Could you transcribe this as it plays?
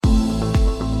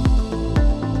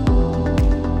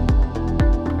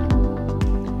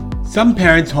Some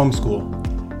parents homeschool,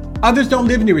 others don't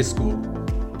live near a school,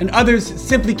 and others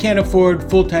simply can't afford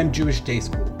full-time Jewish day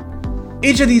school.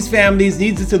 Each of these families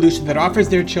needs a solution that offers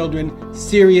their children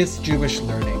serious Jewish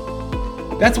learning.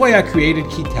 That's why I created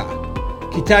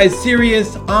Kita. Kita is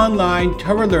serious, online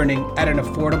Torah learning at an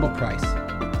affordable price.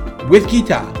 With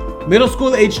Kita, middle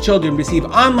school-aged children receive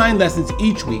online lessons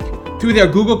each week through their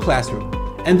Google Classroom,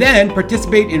 and then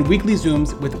participate in weekly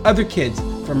Zooms with other kids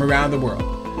from around the world.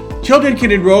 Children can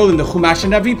enroll in the Chumash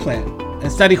and Navi plan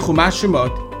and study Chumash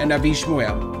Shemot and Navi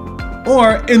Shmuel,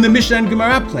 or in the Mishnah and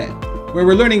Gemara plan, where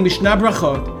we're learning Mishnah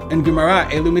Brachot and Gemara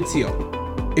Elu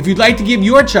Mitziot. If you'd like to give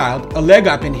your child a leg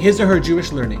up in his or her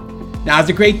Jewish learning, now's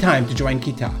a great time to join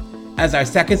Kita, as our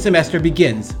second semester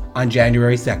begins on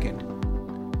January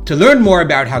 2nd. To learn more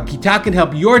about how Kita can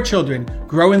help your children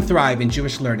grow and thrive in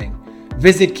Jewish learning,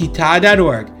 visit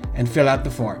kita.org and fill out the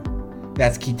form.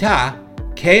 That's Kita,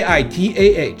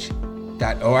 KITAH.org.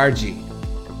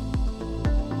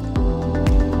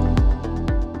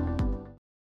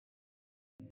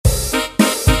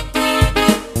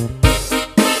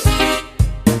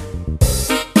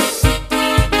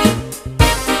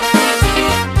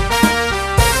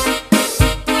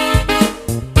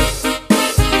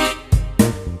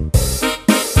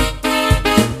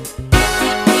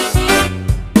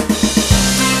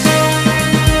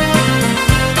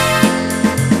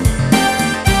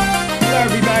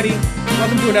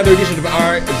 Another edition of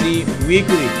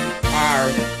RZWeekly,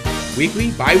 our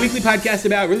bi-weekly podcast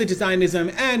about religious Zionism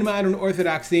and modern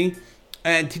Orthodoxy.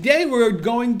 And today we're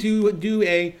going to do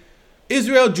a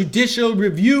Israel Judicial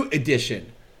Review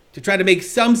edition to try to make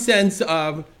some sense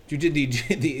of the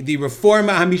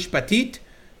Reforma HaMishpatit,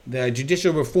 the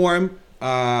judicial reform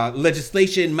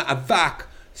legislation, ma'avak,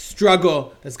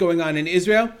 struggle that's going on in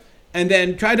Israel, and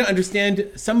then try to understand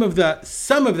some of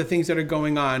the things that are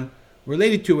going on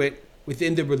related to it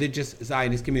within the religious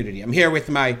Zionist community. I'm here with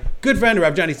my good friend,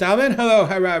 Rav Johnny Salman. Hello,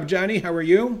 Rav Johnny. How are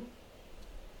you?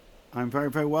 I'm very,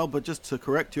 very well, but just to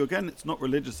correct you again, it's not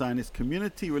Religious Zionist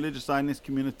community, Religious Zionist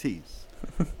communities.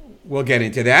 We'll get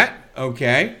into that.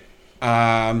 Okay.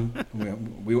 To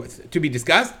be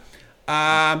discussed.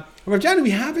 Rav Johnny, we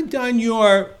haven't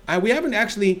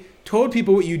actually told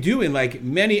people what you do in like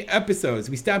many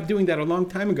episodes. We stopped doing that a long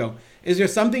time ago. Is there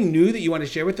something new that you want to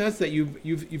share with us that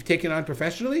you've taken on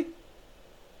professionally?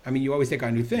 I mean, you always take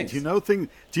on new things. Do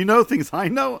you know things I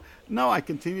know? No, I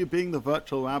continue being the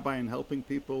virtual rabbi and helping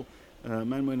people, men,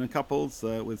 women, and couples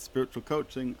with spiritual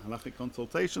coaching, halachic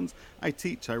consultations. I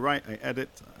teach, I write, I edit,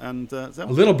 and a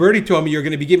little birdie told me you're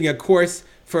going to be giving a course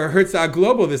for Herzog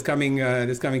Global this coming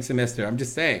semester. I'm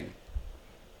just saying.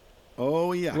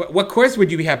 Oh yeah. What course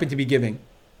would you happen to be giving?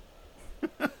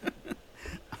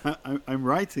 I'm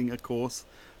writing a course.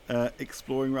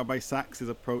 Exploring Rabbi Sachs's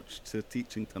approach to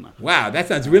teaching Tanakh. Wow, that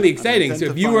sounds really exciting. So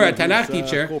if you were a Tanakh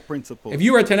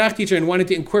teacher, and wanted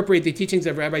to incorporate the teachings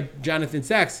of Rabbi Jonathan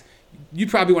Sachs, you'd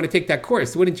probably want to take that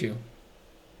course, wouldn't you?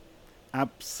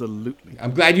 Absolutely.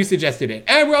 I'm glad you suggested it.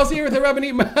 And we're also here with the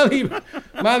Rabbanit Mali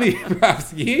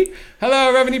Brovsky.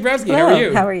 Hello, Rabbanit Brovsky. Hello, how are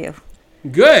you? How are you?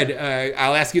 Good.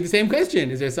 I'll ask you the same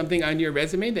question. Is there something on your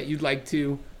resume that you'd like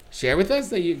to share with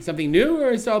us? Something new,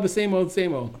 or is it all the same old,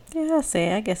 same old? Yeah,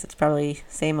 I guess it's probably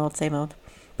same old.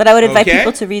 But I would invite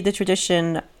people to read the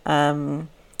Tradition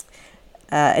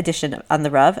edition on the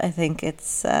Rav. I think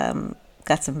it's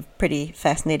got some pretty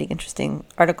fascinating, interesting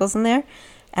articles in there.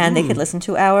 And they could listen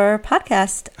to our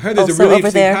podcast. I heard there's a really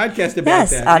interesting podcast about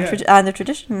that. Yes, on the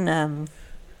Tradition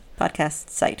podcast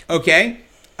site. Okay.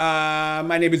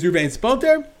 My name is Ruben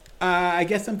Spolter. I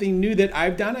guess something new that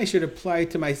I've done, I should apply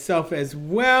to myself as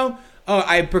well. Oh,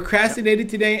 I procrastinated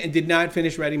today and did not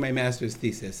finish writing my master's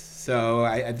thesis. So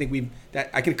I think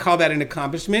I can call that an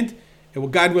accomplishment. It will,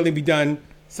 God willing, be done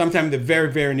sometime in the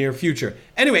very, very near future.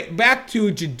 Anyway, back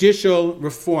to judicial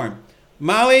reform.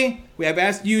 Molly, we have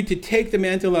asked you to take the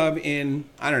mantle of, in,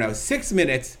 6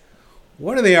 minutes.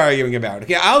 What are they arguing about?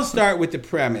 Okay, I'll start with the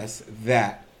premise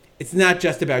that it's not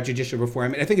just about judicial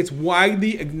reform. And I think it's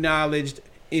widely acknowledged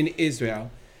in Israel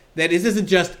that this isn't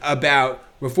just about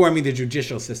reforming the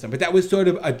judicial system, but that was sort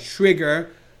of a trigger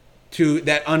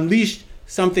that unleashed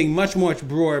something much more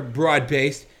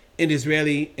broad-based in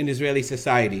Israeli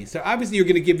society. So obviously you're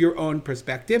going to give your own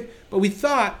perspective, but we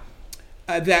thought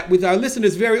that with our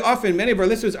listeners, very often many of our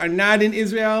listeners are not in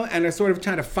Israel and are sort of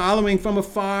kind of following from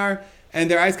afar, and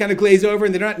their eyes kind of glaze over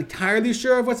and they're not entirely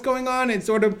sure of what's going on,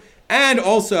 and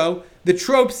also the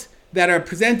tropes that are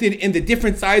presented in the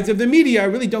different sides of the media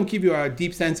really don't give you a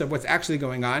deep sense of what's actually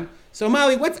going on. So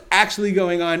Molly, what's actually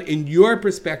going on in your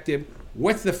perspective?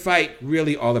 What's the fight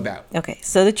really all about? Okay,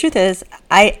 so the truth is,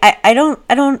 I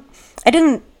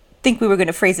didn't think we were going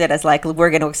to phrase it as like, we're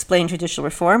going to explain judicial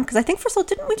reform. Because I think, first of all,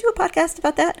 didn't we do a podcast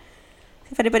about that?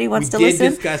 If anybody wants to listen. We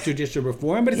did discuss judicial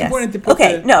reform, but it's important to put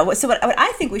So what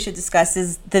I think we should discuss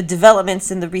is the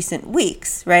developments in the recent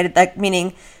weeks, right? Like,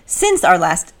 meaning since our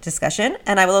last discussion.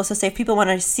 And I will also say, if people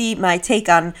want to see my take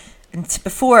on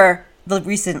before the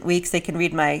recent weeks, they can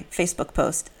read my Facebook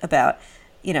post about,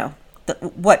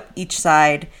 what each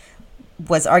side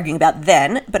was arguing about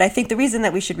then. But I think the reason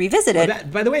that we should revisit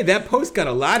it. By the way, that post got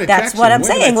a lot of that's traction. What I'm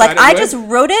saying. Like, I just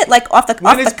wrote it like off the cuff.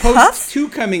 When is post 2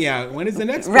 coming out? When is the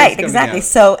next post coming out? Right, exactly.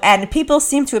 So, and people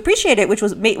seem to appreciate it, which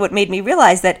was what made me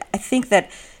realize that I think that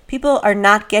people are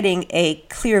not getting a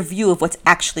clear view of what's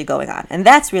actually going on. And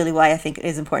that's really why I think it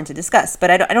is important to discuss. But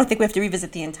I don't think we have to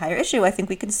revisit the entire issue. I think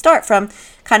we can start from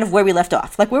kind of where we left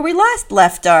off. Like where we last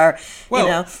left our,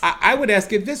 I would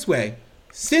ask it this way.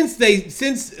 Since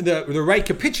the right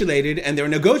capitulated and they're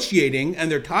negotiating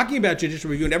and they're talking about judicial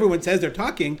review and everyone says they're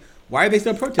talking, why are they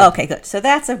still protesting? Okay, good. So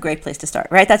that's a great place to start,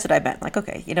 right? That's what I meant. Like,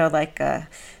 okay,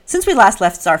 since we last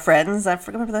left our friends, I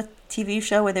remember the TV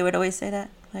show where they would always say that?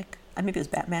 Like, maybe it was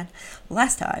Batman.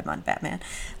 Last time on Batman.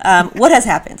 What has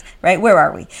happened, right? Where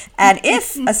are we? And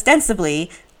if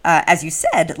ostensibly, as you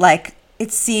said, like,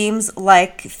 it seems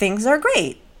like things are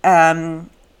great.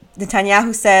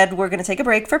 Netanyahu said we're going to take a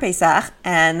break for Pesach,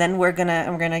 and then we're going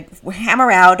to hammer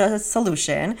out a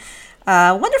solution.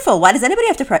 Wonderful. Why does anybody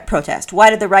have to protest? Why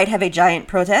did the right have a giant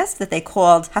protest that they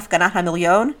called Hafganat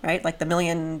HaMilyon, right? Like the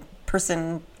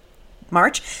 1,000,000-person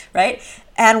march, right?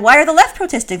 And why are the left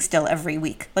protesting still every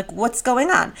week? Like, what's going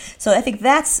on? So I think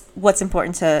that's what's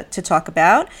important to talk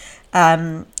about,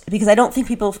 because I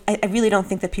really don't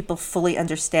think that people fully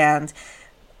understand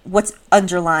what's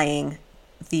underlying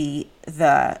the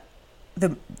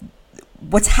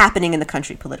what's happening in the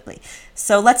country politically.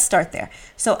 So let's start there.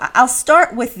 So I'll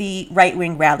start with the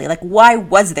right-wing rally. Like, why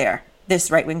was there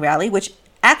this right-wing rally, which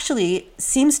actually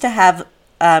seems to have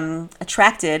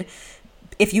attracted,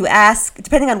 if you ask,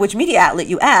 depending on which media outlet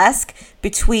you ask,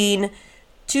 between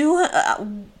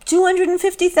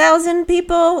 250,000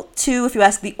 people to, if you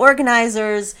ask the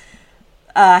organizers,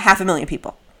 500,000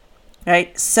 people,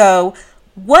 right? So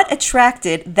what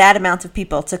attracted that amount of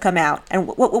people to come out, and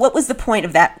what was the point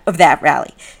of that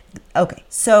rally? Okay,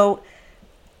 so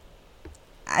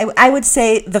I would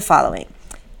say the following: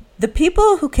 the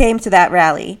people who came to that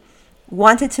rally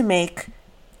wanted to make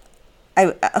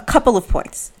a couple of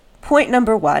points. Point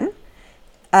number one,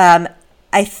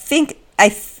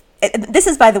 this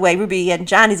is, by the way, Ruby and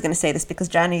Johnny's going to say this because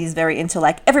Johnny is very into,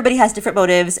 like, everybody has different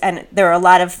motives and there are a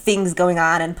lot of things going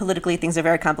on and politically things are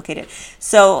very complicated.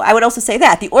 So I would also say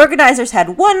that the organizers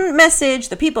had one message,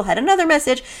 the people had another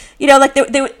message,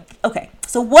 okay.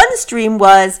 So one stream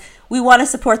was, we want to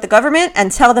support the government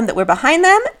and tell them that we're behind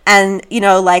them. And,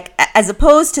 as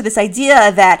opposed to this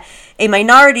idea that a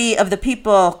minority of the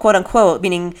people, quote unquote,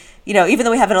 meaning, even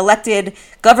though we have an elected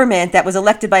government that was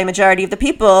elected by a majority of the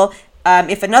people,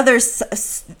 if another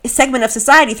segment of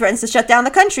society threatens to shut down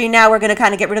the country, now we're going to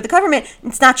kind of get rid of the government.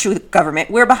 It's not true government.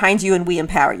 We're behind you and we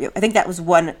empower you. I think that was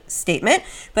one statement.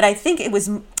 But I think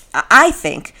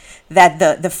that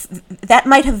that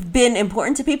might have been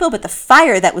important to people, but the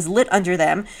fire that was lit under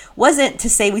them wasn't to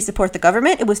say we support the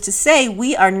government. It was to say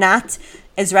we are not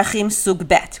Ezrachim Sug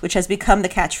Bet, which has become the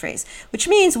catchphrase, which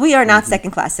means we are not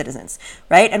second-class citizens,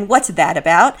 right? And what's that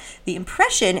about? The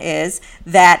impression is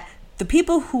that the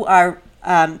people who are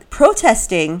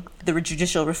protesting the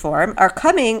judicial reform are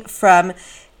coming from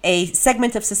a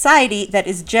segment of society that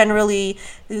is generally,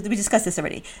 we discussed this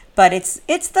already, but it's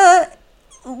the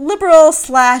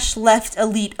liberal/left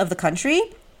elite of the country,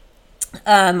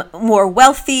 more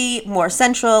wealthy, more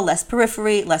central, less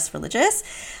periphery, less religious,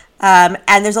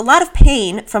 and there's a lot of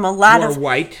pain from a lot of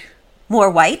more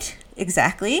white,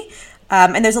 exactly,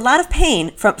 and there's a lot of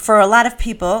pain for a lot of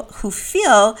people who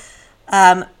feel.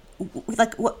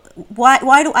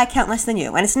 Why do I count less than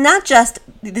you? And it's not just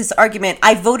this argument,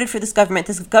 I voted for this government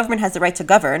has the right to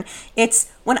govern.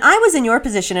 It's, when I was in your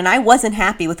position and I wasn't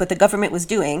happy with what the government was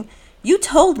doing, you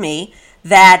told me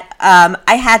that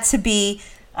I had to be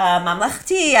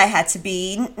mamlachti, I had to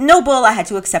be noble, I had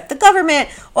to accept the government,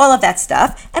 all of that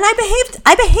stuff. And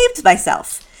I behaved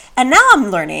myself. And now I'm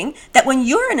learning that when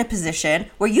you're in a position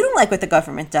where you don't like what the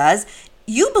government does,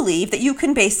 you believe that you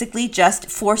can basically just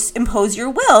impose your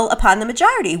will upon the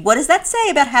majority. What does that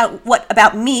say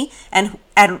about me and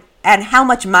how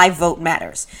much my vote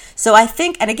matters? So I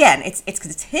think, and again, it's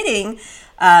because it's hitting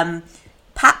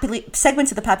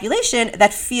segments of the population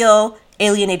that feel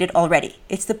alienated already.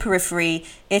 It's the periphery,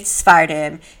 it's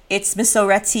Sephardim, it's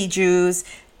Masoreti Jews,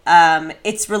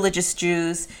 it's religious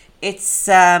Jews, it's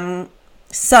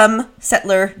some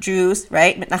settler Jews,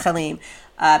 right, mitnachalim,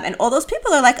 and all those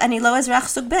people are like, ani lo ezrach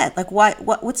sug bet, like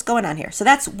what's going on here? So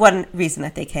that's one reason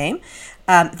that they came.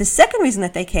 The second reason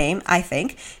that they came, I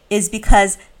think, is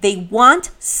because they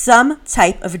want some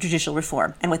type of a judicial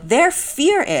reform, and what their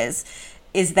fear is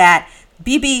that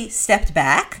Bibi stepped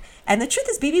back, and the truth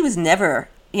is Bibi was never,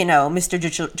 Mr.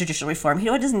 Judicial Reform. He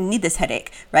doesn't need this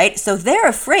headache, right? So they're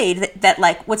afraid that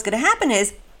like what's going to happen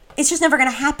is it's just never going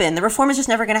to happen. The reform is just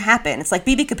never going to happen. It's like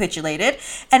Bibi capitulated,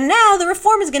 and now the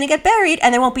reform is going to get buried,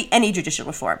 and there won't be any judicial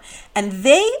reform. And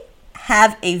they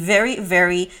have a very,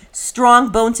 very strong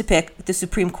bone to pick with the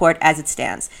Supreme Court as it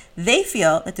stands. They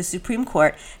feel that the Supreme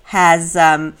Court has...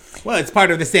 well, it's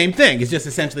part of the same thing. It's just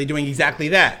essentially doing exactly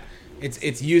that.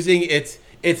 It's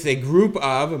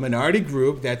a minority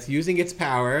group that's using its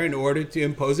power in order to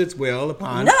impose its will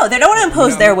upon... No, they don't want to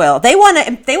impose their will.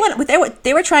 What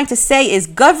they were trying to say is,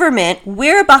 government,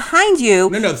 we're behind you.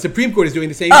 No, the Supreme Court is doing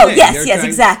the same thing. thing. Yes,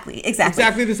 exactly.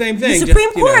 Exactly the same thing. The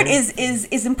Supreme Court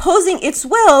is imposing its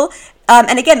will.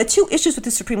 And again, the two issues with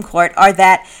the Supreme Court are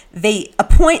that they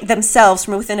appoint themselves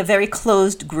from within a very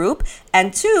closed group,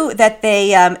 and two, that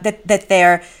they that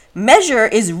their measure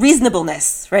is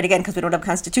reasonableness, right? Again, because we don't have a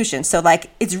constitution. So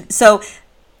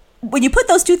when you put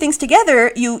those two things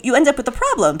together, you end up with a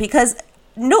problem, because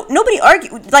nobody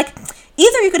argued. Like,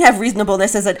 either you could have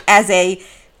reasonableness as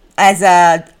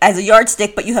a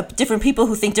yardstick, but you have different people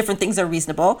who think different things are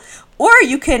reasonable, or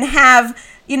you can have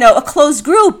a closed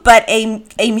group but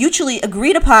a mutually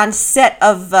agreed upon set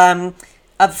of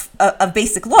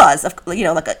basic laws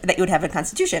that you would have in a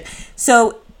constitution.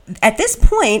 So at this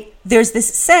point, there's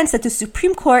this sense that the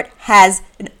Supreme Court has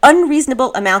an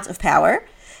unreasonable amount of power,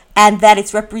 and that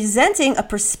it's representing a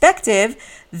perspective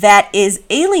that is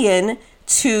alien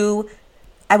to,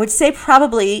 I would say,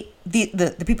 probably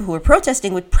the people who are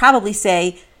protesting would probably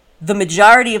say the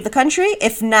majority of the country,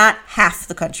 if not half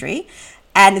the country,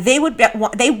 and they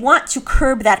want to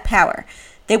curb that power.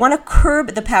 They want to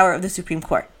curb the power of the Supreme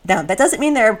Court. Now, that doesn't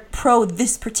mean they're pro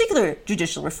this particular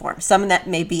judicial reform. Some that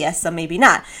may be yes, some maybe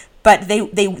not. But they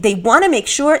want to make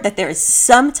sure that there is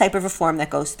some type of reform that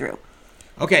goes through.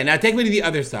 Okay, now take me to the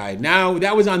other side. Now,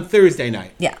 that was on Thursday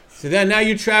night. Yeah. So then now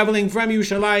you're traveling from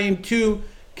Yerushalayim to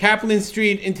Kaplan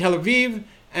Street in Tel Aviv,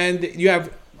 and you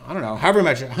have, I don't know, however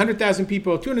much, 100,000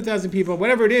 people, 200,000 people,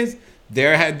 whatever it is,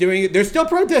 they're still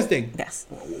protesting. Yes.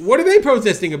 What are they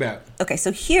protesting about? Okay,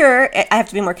 so here I have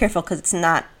to be more careful because it's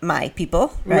not my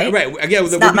people, right? Right. Again,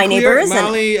 it's not my neighbors.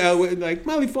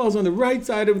 Molly falls on the right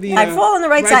side of the... I fall on the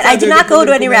right side. I do not go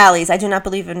to any rallies. I do not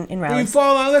believe in rallies. Well, you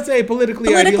fall on, let's say,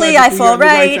 politically, I fall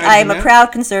right. I am a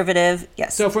proud conservative.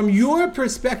 Yes. So from your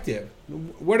perspective,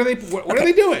 what are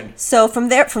they doing? So from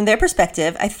their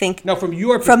perspective, I think... No, from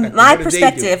your perspective. From my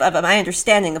perspective, of my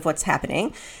understanding of what's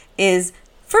happening is...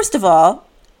 First of all,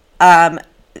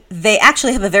 they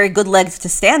actually have a very good leg to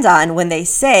stand on when they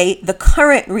say the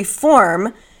current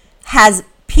reform has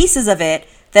pieces of it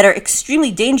that are extremely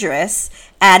dangerous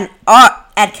and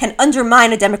can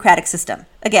undermine a democratic system.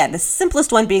 Again, the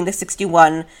simplest one being the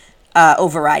 61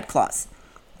 override clause,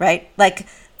 right? Like,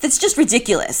 that's just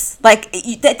ridiculous. Like,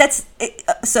 that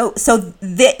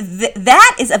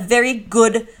is a very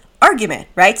good argument,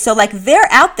 right? So, like,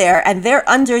 they're out there and they're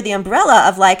under the umbrella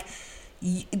of, like,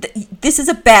 this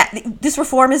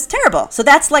reform is terrible. So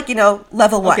that's like,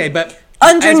 level one. Okay, but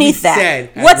underneath that,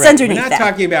 what's underneath that? We're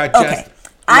not talking about just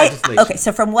legislation. Okay,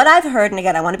 so from what I've heard, and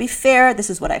again, I want to be fair,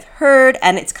 this is what I've heard,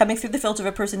 and it's coming through the filter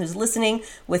of a person who's listening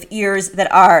with ears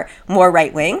that are more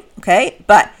right-wing, okay?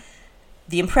 But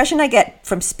the impression I get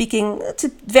from speaking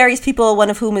to various people,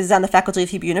 one of whom is on the faculty of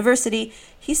Hebrew University,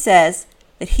 he says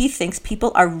that he thinks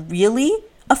people are really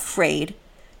afraid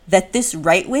that this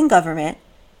right-wing government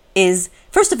is,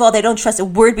 first of all, they don't trust a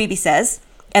word Bibi says,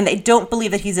 and they don't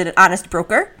believe that he's an honest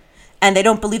broker, and they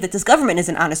don't believe that this government is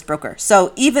an honest broker.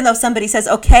 So even though somebody says,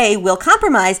 okay, we'll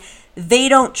compromise, they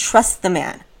don't trust the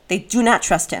man. They do not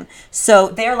trust him. So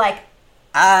they're like,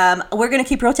 we're going to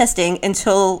keep protesting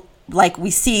until like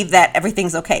we see that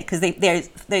everything's okay, because they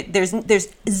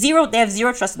have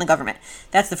zero trust in the government.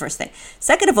 That's the first thing.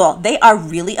 Second of all, they are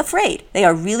really afraid. They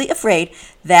are really afraid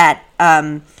that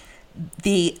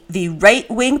the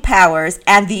right-wing powers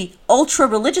and the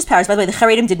ultra-religious powers, by the way, the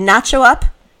Haredim did not show up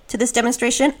to this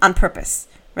demonstration on purpose,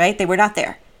 right? They were not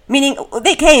there. Meaning,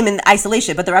 they came in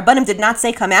isolation, but the Rabbanim did not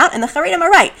say come out, and the Haredim are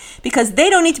right, because they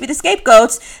don't need to be the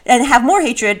scapegoats and have more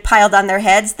hatred piled on their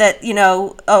heads that,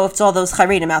 it's all those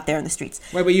Haredim out there in the streets.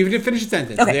 Wait, but you didn't finish the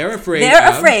sentence. Okay. They're afraid They're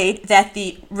afraid that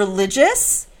the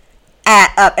religious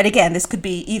and again, this could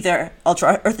be either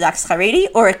ultra-Orthodox Haredi,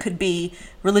 or it could be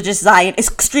religious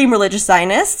extreme religious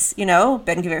Zionists, Ben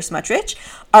Gvir, Smotrich,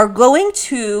 are going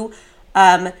to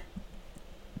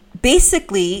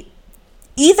basically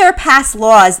either pass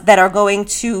laws that are going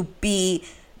to be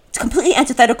completely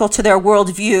antithetical to their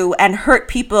worldview and hurt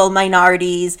people,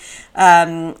 minorities,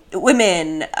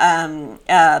 women,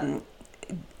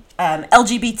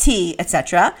 LGBT,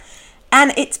 etc.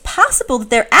 And it's possible that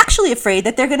they're actually afraid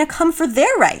that they're going to come for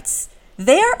their rights.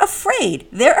 They're afraid.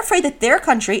 They're afraid that their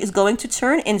country is going to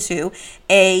turn into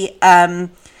a, I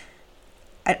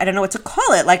don't know what to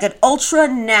call it, like an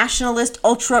ultra-nationalist,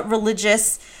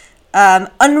 ultra-religious,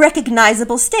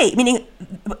 unrecognizable state. Meaning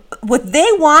what they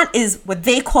want is what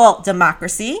they call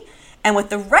democracy, and what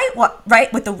the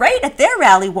right at their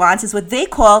rally wants is what they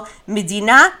call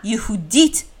Medina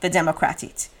Yehudit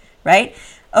v'Demokratit, right?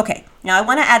 Okay, now I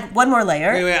want to add one more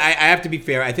layer. Wait, I have to be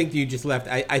fair. I think you just left.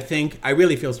 I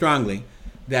really feel strongly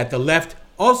that the left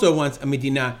also wants a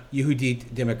Medina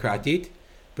Yehudit Demokratit,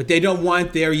 but they don't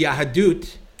want their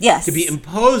Yahadut to be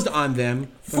imposed on them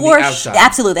from the outside.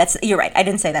 Absolutely, you're right. I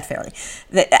didn't say that fairly.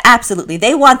 Absolutely,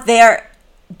 they want their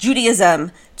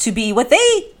Judaism to be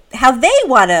how they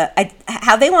want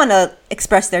to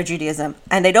express their Judaism,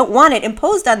 and they don't want it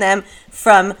imposed on them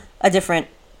from a different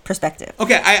perspective.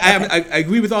 Okay, I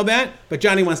agree with all that, but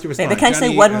Johnny wants to respond. But can I say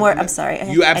one more? I'm sorry.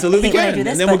 You absolutely can,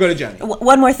 and then we'll go to Johnny.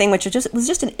 One more thing, which was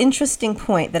just an interesting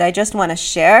point that I just want to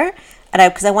share,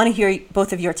 and because I want to hear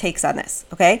both of your takes on this.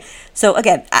 Okay, so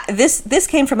again, this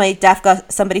came from a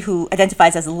Dafka, somebody who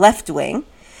identifies as left wing,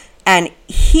 and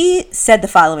he said the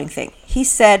following thing. He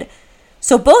said,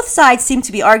 so both sides seem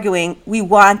to be arguing we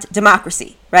want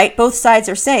democracy, right? Both sides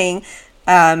are saying,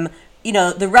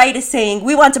 the right is saying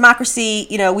we want democracy.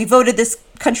 We voted this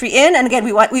country in, and again,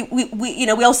 we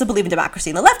also believe in democracy.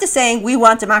 And the left is saying we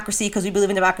want democracy because we believe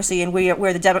in democracy, and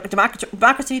we're the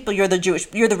democracy people. You're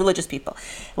the religious people.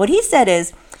 What he said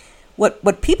is,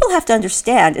 what people have to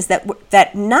understand is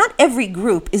that not every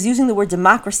group is using the word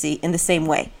democracy in the same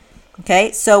way.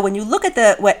 Okay, so when you look at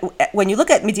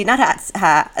Megillat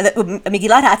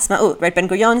Ha'atzmaut, right, Ben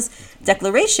Gurion's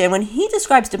declaration, when he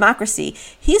describes democracy,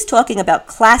 he's talking about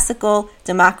classical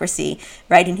democracy,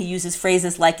 right? And he uses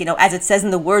phrases like, as it says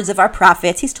in the words of our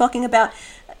prophets, he's talking about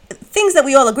things that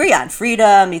we all agree on: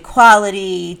 freedom,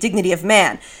 equality, dignity of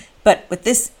man. But what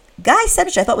this guy said,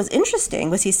 which I thought was interesting,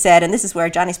 was he said, and this is where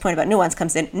Johnny's point about nuance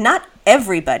comes in, not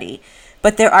everybody,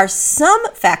 but there are some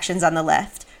factions on the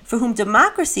left for whom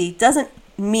democracy doesn't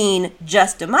mean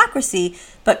just democracy,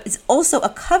 but it's also a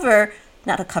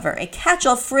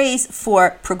catch-all phrase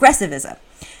for progressivism.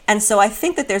 And so I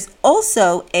think that there's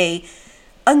also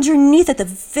underneath at the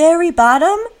very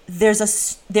bottom, there's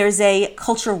a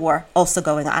culture war also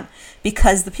going on,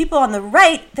 because the people on the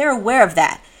right, they're aware of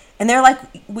that. And they're like,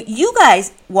 what you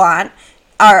guys want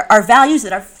are values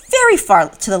that are very far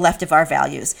to the left of our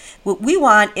values. What we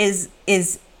want is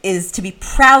to be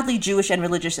proudly Jewish and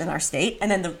religious in our state.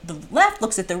 And then the left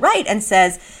looks at the right and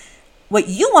says, what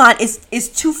you want is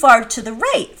too far to the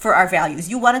right for our values.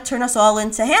 You want to turn us all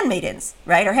into handmaidens,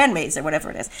 right? Or handmaids or whatever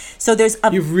it is. So there's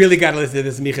You've really got to listen to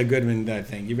this Micha Goodman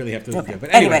thing. You really have to listen to it.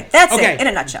 But anyway, that's it in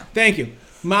a nutshell. Thank you.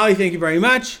 Molly, thank you very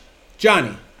much.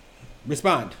 Johnny,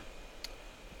 respond.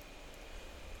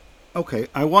 Okay,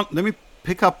 let me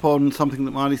pick up on something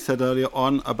that Molly said earlier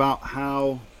on about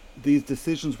how these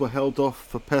decisions were held off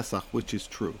for Pesach, which is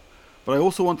true. But I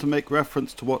also want to make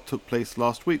reference to what took place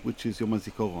last week, which is Yom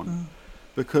HaZikaron.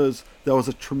 Because there was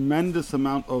a tremendous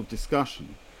amount of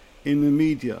discussion in the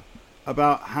media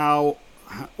about how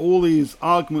all these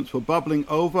arguments were bubbling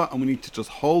over and we need to just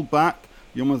hold back.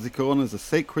 Yom HaZikaron is a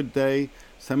sacred day,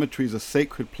 cemeteries are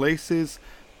sacred places,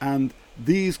 and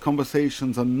these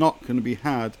conversations are not going to be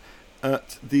had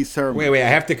at these ceremonies. Wait, I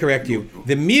have to correct you.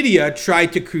 The media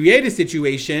tried to create a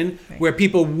situation where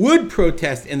people would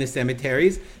protest in the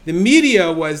cemeteries. The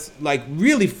media was like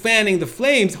really fanning the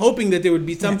flames, hoping that there would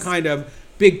be some kind of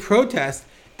big protest.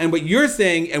 And what you're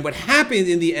saying and what happened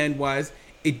in the end was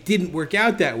it didn't work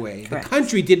out that way. Correct. The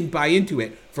country didn't buy into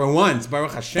it for once,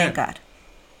 Baruch Hashem. Thank God.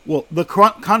 Well, the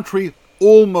country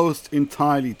almost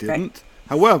entirely didn't. Right.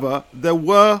 However, there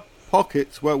were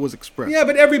pockets where it was expressed. Yeah,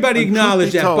 but everybody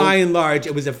acknowledged that by and large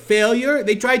it was a failure.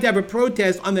 They tried to have a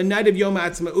protest on the night of Yom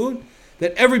HaAtzmaut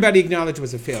that everybody acknowledged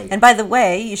was a failure. And by the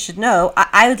way, you should know,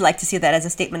 I would like to see that as a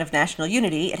statement of national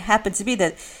unity. It happened to be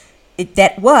that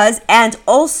that was, and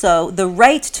also the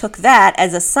right took that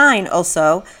as a sign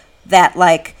also that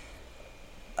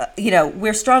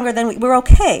we're stronger than we're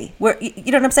okay.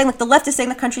 You know what I'm saying? Like the left is saying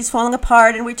the country's falling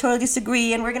apart and we totally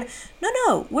disagree and we're gonna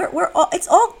we're all, it's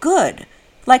all good.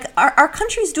 Like our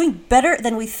country's doing better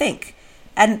than we think.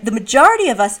 And the majority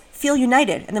of us feel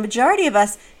united, and the majority of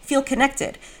us feel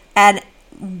connected. And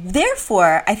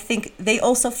therefore, I think they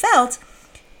also felt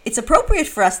it's appropriate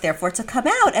for us, therefore, to come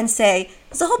out and say,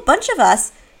 there's a whole bunch of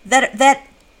us that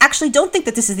actually don't think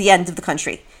that this is the end of the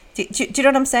country. Do you know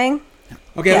what I'm saying?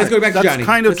 Okay, let's go back to Johnny.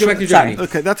 Let's go back to Johnny.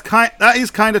 Okay, that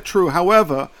is kind of true.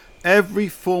 However, every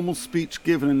formal speech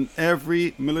given in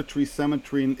every military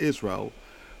cemetery in Israel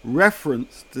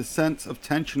referenced the sense of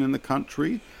tension in the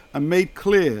country and made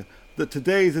clear that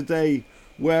today is a day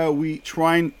where we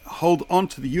try and hold on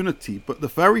to the unity. But the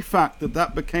very fact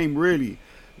that became really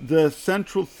the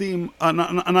central theme, and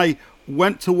I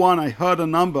went to one, I heard a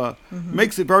number,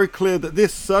 makes it very clear that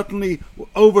this certainly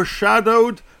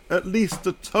overshadowed at least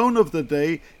the tone of the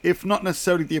day, if not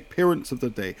necessarily the appearance of the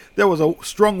day. There was a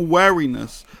strong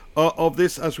wariness of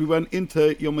this as we went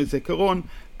into Yom HaZikaron,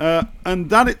 and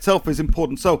that itself is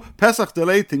important. So Pesach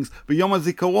delayed things, but Yom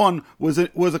HaZikaron was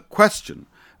a question,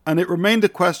 and it remained a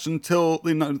question till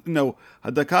Hadaka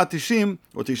Tishim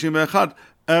or Tishim Echad,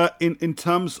 in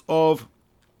terms of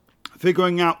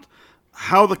figuring out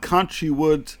how the country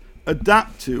would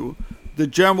adapt to the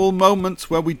general moments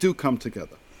where we do come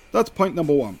together. That's point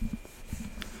number one.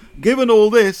 Given all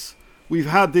this, we've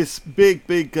had this big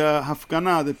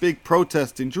hafgana, the big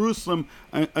protest in Jerusalem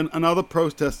and other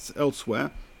protests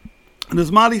elsewhere. And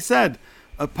as Mali said,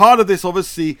 a part of this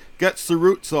obviously gets the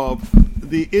roots of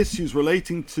the issues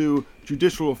relating to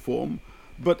judicial reform.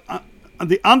 But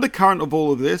the undercurrent of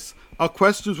all of this are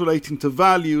questions relating to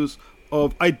values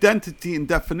of identity and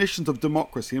definitions of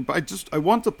democracy. But I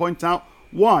want to point out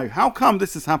why. How come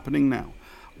this is happening now?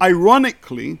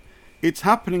 Ironically, it's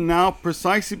happening now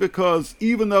precisely because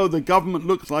even though the government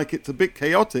looks like it's a bit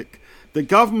chaotic, the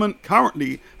government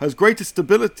currently has greater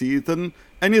stability than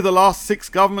any of the last 6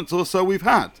 governments or so we've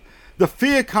had. The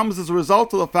fear comes as a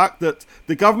result of the fact that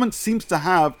the government seems to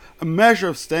have a measure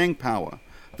of staying power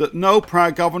that no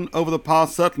prior government over the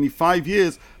past certainly 5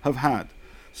 years have had.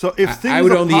 So if things I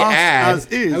would only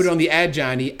add,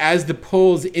 Johnny, as the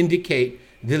polls indicate,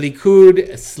 the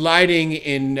Likud sliding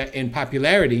in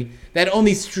popularity, that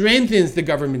only strengthens the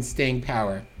government's staying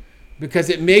power, because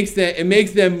it makes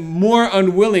them more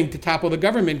unwilling to topple the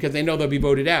government because they know they'll be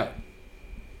voted out.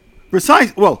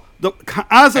 Precise. Well,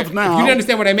 as of now, if you don't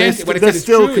understand what I meant, what I said is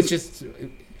true. It's just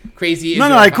crazy. No,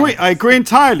 I agree. I agree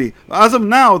entirely. As of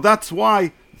now, that's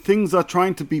why things are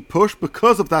trying to be pushed,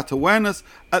 because of that awareness.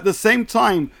 At the same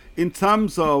time, in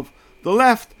terms of the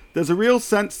left, there's a real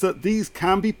sense that these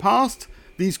can be passed.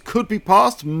 These could be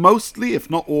passed, mostly,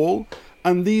 if not all,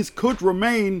 and these could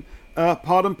remain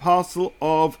part and parcel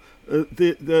of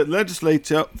the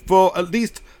legislature for at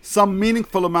least some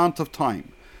meaningful amount of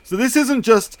time. So this isn't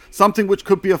just something which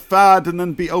could be a fad and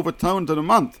then be overturned in a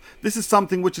month. This is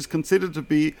something which is considered to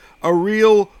be a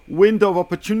real window of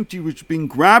opportunity which is being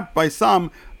grabbed by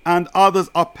some and others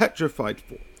are petrified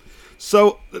for.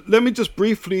 So let me just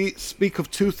briefly speak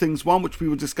of 2 things, one which we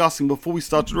were discussing before we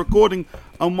started recording,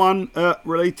 and one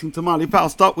relating to Mali. I'll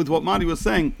start with what Mali was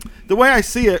saying. The way I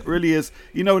see it really is,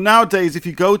 nowadays if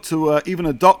you go to even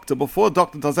a doctor, before a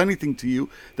doctor does anything to you,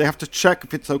 they have to check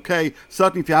if it's okay,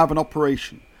 certainly if you have an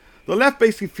operation. The left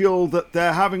basically feel that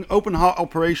they're having open heart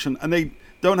operation and they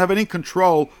don't have any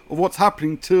control of what's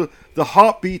happening to the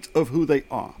heartbeat of who they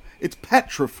are. It's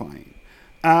petrifying.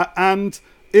 And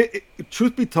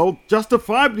truth be told,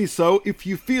 justifiably so, if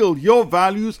you feel your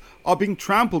values are being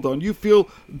trampled on, you feel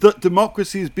that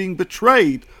democracy is being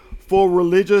betrayed for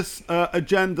religious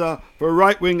agenda, for a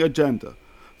right-wing agenda.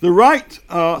 The right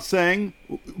are saying,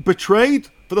 betrayed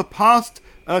for the past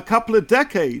couple of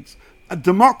decades. A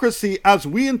democracy, as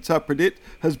we interpret it,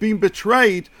 has been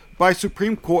betrayed by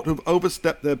Supreme Court who've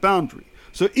overstepped their boundary.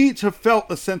 So each have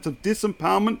felt a sense of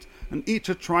disempowerment, and each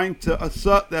are trying to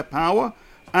assert their power.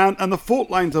 And the fault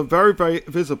lines are very, very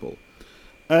visible.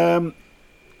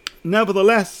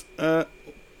 Nevertheless,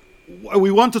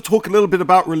 we want to talk a little bit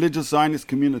about religious Zionist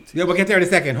community. Yeah, we'll get there in a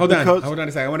second. Hold on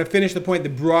a second. I want to finish the point, the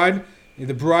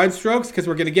broad strokes, because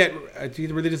we're going to get to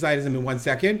the religious Zionism in 1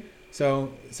 second.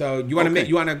 So you want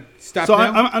to stop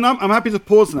now? I'm happy to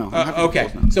pause now.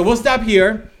 Okay. So we'll stop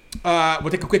here. We'll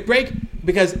take a quick break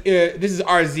because this is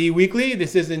RZWeekly.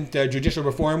 This isn't Judicial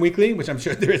Reform Weekly, which I'm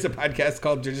sure there is a podcast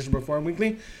called Judicial Reform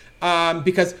Weekly.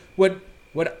 Because what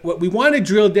we want to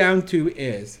drill down to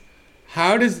is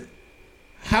how is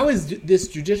this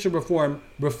judicial reform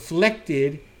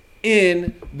reflected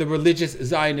in the religious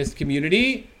Zionist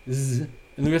community,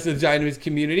 in the rest of the Zionist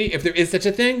community, if there is such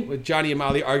a thing? With Johnny and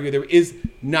Mali argue there is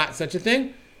not such a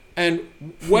thing. And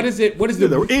what is it? What is the?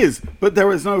 There is, but there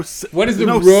is no. What is the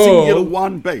no role? Singular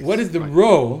one base. What is the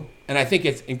role? And I think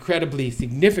it's incredibly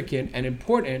significant and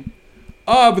important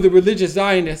of the religious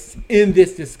Zionists in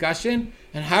this discussion,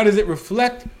 and how does it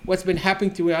reflect what's been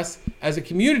happening to us as a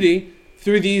community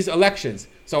through these elections.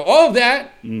 So all of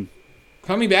that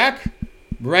coming back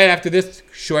right after this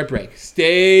short break.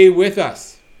 Stay with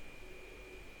us.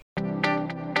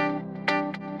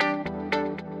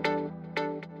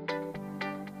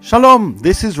 Shalom,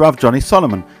 this is Rav Johnny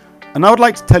Solomon, and I would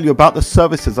like to tell you about the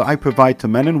services that I provide to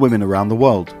men and women around the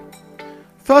world.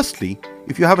 Firstly,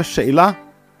 if you have a she'ilah,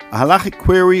 a halachic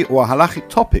query or a halachic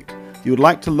topic you would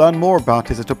like to learn more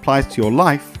about as it applies to your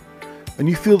life, and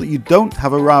you feel that you don't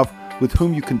have a Rav with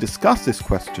whom you can discuss this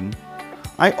question,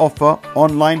 I offer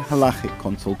online halachic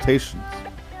consultations.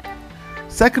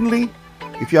 Secondly,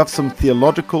 if you have some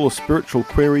theological or spiritual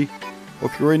query, or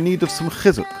if you're in need of some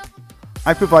chizuk,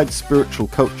 I provide spiritual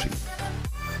coaching.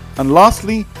 And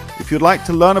lastly, if you'd like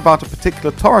to learn about a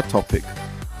particular Torah topic,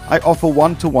 I offer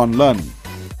one-to-one learning.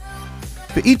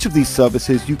 For each of these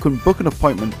services, you can book an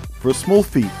appointment for a small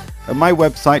fee at my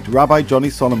website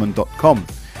rabbijohnnysolomon.com,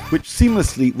 which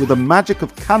seamlessly, with the magic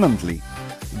of Calendly,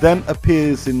 then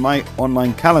appears in my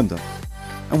online calendar.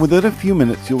 And within a few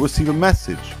minutes, you'll receive a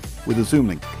message with a Zoom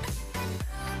link.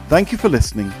 Thank you for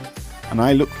listening, and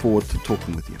I look forward to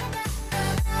talking with you.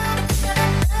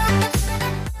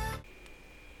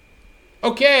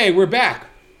 Okay, we're back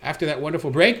after that wonderful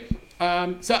break.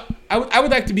 So I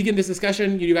would like to begin this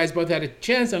discussion. You guys both had a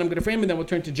chance, and I'm going to frame it, and then we'll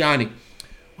turn to Johnny.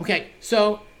 Okay,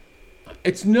 so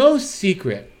it's no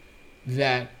secret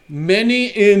that many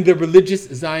in the religious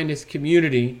Zionist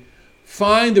community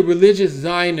find the religious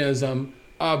Zionism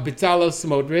of Bezalel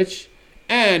Smotrich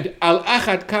and Al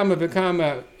Achad Kama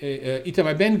V'Kama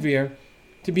Itamar Ben-Gvir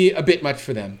to be a bit much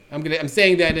for them. I'm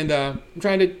saying that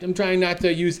I'm trying not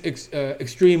to use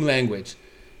extreme language.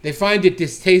 They find it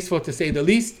distasteful, to say the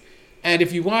least. And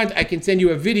if you want, I can send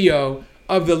you a video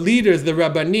of the leaders, the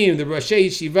Rabbanim, the Roshei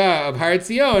Yeshiva of Har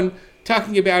Zion,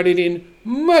 talking about it in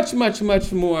much, much,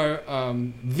 much more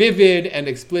vivid and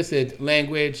explicit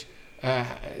language,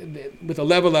 with a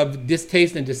level of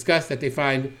distaste and disgust that they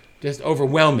find just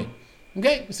overwhelming.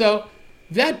 Okay, so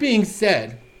that being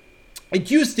said, it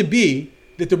used to be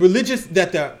that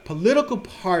the political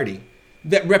party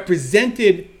that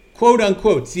represented, quote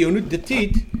unquote, Zionut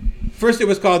Datit, first it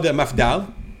was called the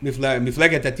Mafdal,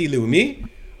 Mifleget Dati Leumi.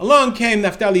 Along came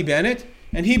Naftali Bennett,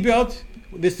 and he built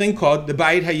this thing called the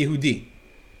Bayit HaYehudi.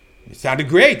 It sounded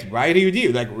great, Bayit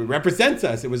HaYehudi, like it represents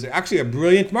us. It was actually a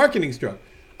brilliant marketing stroke.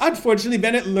 Unfortunately,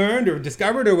 Bennett learned or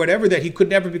discovered or whatever that he could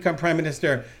never become prime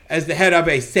minister as the head of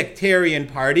a sectarian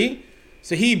party.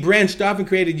 So he branched off and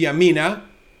created Yamina,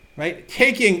 right,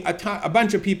 taking a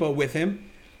bunch of people with him,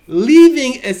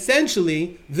 leaving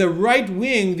essentially the right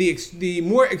wing, the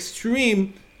more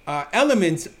extreme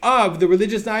elements of the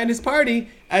religious Zionist party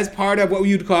as part of what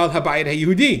you'd call Habayit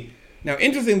HaYehudi. Now,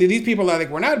 interestingly, these people are like,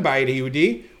 we're not Bayit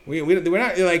HaYehudi. We're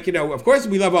not like, of course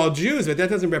we love all Jews, but that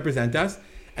doesn't represent us.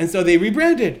 And so they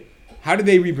rebranded. How did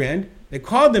they rebrand? They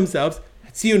called themselves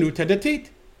Tzionut HaDatit,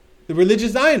 the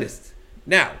religious Zionists.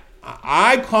 Now,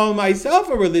 I call myself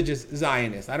a religious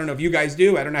Zionist. I don't know if you guys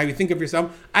do. I don't know how you think of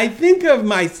yourself. I think of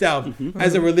myself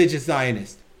as a religious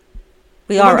Zionist.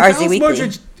 We are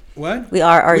RZWeekly. What? We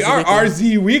are RZWeekly. We are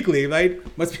RZWeekly,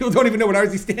 right? Most people don't even know what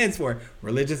RZ stands for.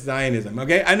 Religious Zionism,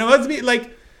 okay? I know, let's be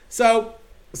like, so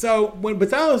when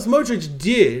Bezalel Smotrich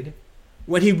did,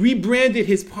 when he rebranded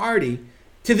his party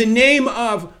to the name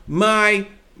of my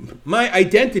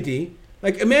identity,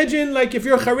 like imagine like if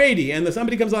you're a Haredi and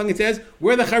somebody comes along and says,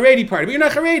 we're the Haredi party, but you're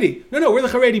not Haredi. No, we're the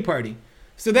Haredi party.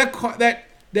 So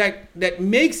that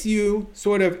makes you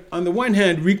sort of, on the one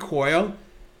hand, recoil,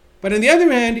 but on the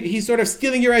other hand, he's sort of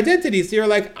stealing your identity. So you're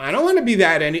like, I don't want to be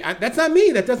that. That's not me.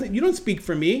 You don't speak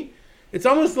for me. It's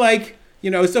almost like,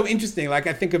 it's so interesting. Like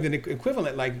I think of an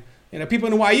equivalent, like, people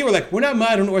in YU are like, we're not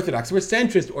modern Orthodox. We're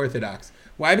centrist Orthodox.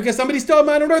 Why? Because somebody stole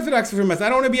modern Orthodoxy from us. I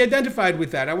don't want to be identified with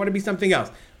that. I want to be something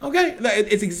else. Okay,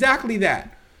 it's exactly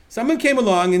that. Someone came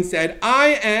along and said,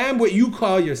 I am what you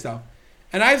call yourself.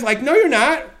 And I was like, no, you're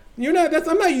not. You're not.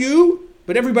 I'm not you.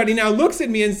 But everybody now looks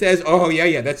at me and says, oh,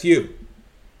 yeah, that's you.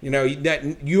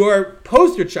 That your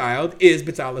poster child is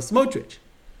Bezalel Smotrich.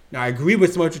 Now, I agree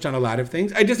with Smotrich on a lot of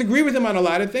things. I disagree with him on a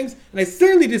lot of things. And I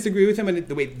certainly disagree with him on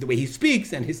the way he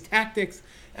speaks and his tactics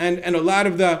and a lot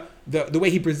of the way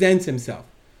he presents himself.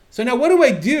 So now what do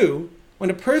I do when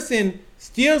a person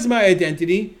steals my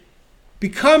identity,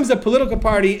 becomes a political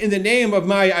party in the name of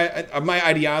my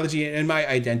ideology and my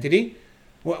identity?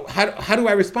 Well, how do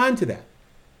I respond to that?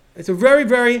 It's a very,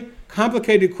 very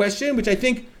complicated question, which I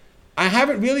think I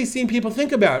haven't really seen people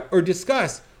think about or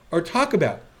discuss or talk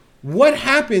about. What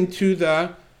happened to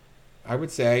the, I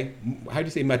would say, how do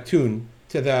you say matun,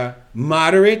 to the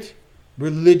moderate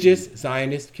religious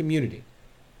Zionist community.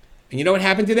 And you know what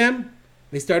happened to them?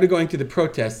 They started going to the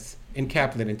protests in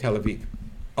Kaplan in Tel Aviv.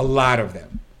 A lot of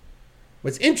them.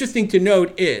 What's interesting to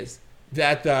note is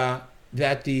that the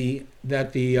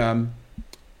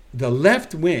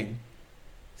left wing,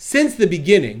 since the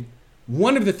beginning,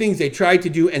 one of the things they tried to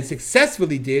do and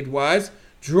successfully did was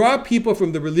draw people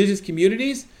from the religious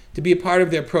communities to be a part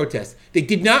of their protest. They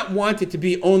did not want it to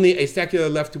be only a secular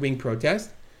left-wing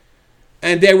protest.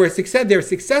 And they were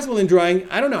successful in drawing,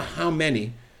 I don't know how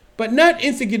many, but not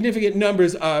insignificant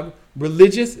numbers of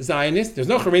religious Zionists. There's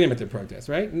no Haredim at the protest,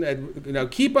 right?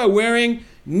 Kippah-wearing,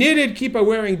 knitted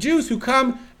kippah-wearing Jews who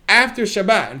come after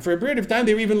Shabbat. And for a period of time,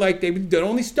 they were even like, they'd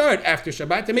only start after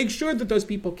Shabbat to make sure that those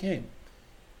people came.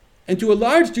 And to a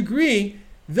large degree,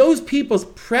 those people's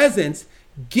presence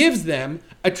gives them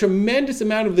a tremendous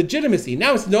amount of legitimacy.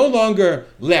 Now it's no longer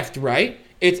left-right,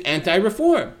 it's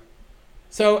anti-reform.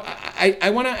 So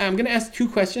I'm going to ask two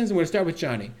questions, and we're going to start with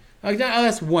Johnny. I'll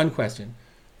ask one question.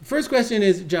 The first question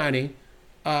is, Johnny,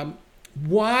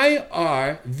 why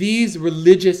are these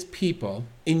religious people,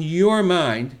 in your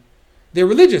mind, they're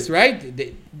religious, right?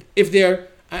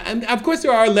 And of course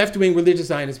there are left-wing religious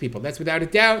Zionist people. That's without a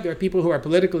doubt. There are people who are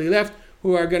politically left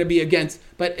who are going to be against.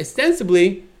 But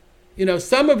ostensibly,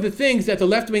 some of the things that the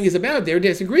left wing is about, they're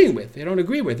disagreeing with. They don't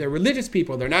agree with. They're religious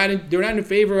people. They're not in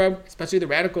favor of, especially the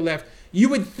radical left. You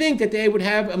would think that they would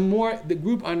have the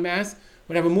group en masse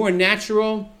would have a more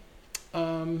natural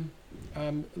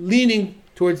leaning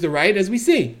towards the right, as we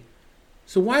see.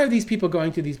 So why are these people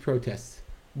going to these protests?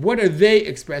 What are they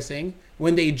expressing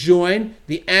when they join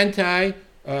the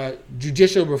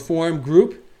anti-judicial reform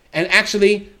group and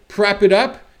actually prop it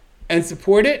up and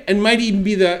support it, and might even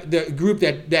be the group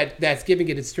that's giving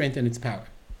it its strength and its power?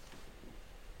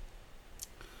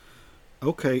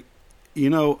 Okay.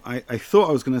 I thought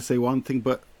I was going to say one thing,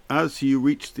 but as you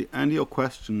reached the end of your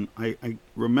question, I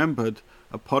remembered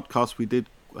a podcast we did,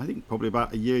 I think probably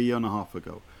about a year and a half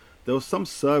ago. There was some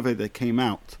survey that came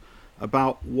out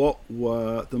about what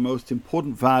were the most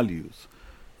important values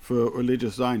for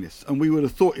religious Zionists. And we would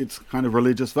have thought it's kind of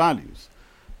religious values.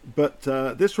 But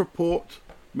this report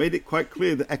made it quite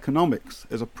clear that economics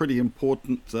is a pretty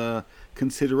important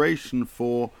consideration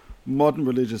for modern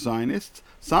religious Zionists,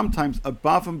 sometimes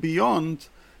above and beyond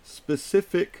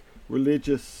specific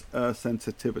religious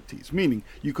sensitivities. Meaning,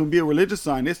 you can be a religious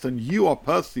Zionist and you are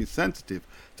personally sensitive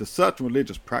to certain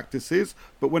religious practices,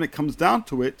 but when it comes down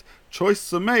to it,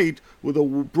 choices are made with a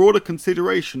broader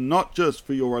consideration, not just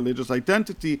for your religious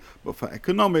identity, but for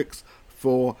economics,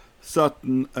 for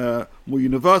certain more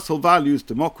universal values,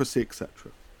 democracy,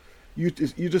 etc. You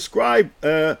describe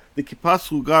the kippah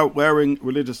sruga wearing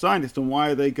religious Zionists and why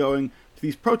are they going to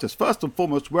these protests. First and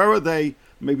foremost, where are they?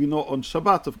 Maybe not on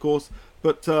Shabbat, of course,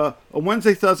 but on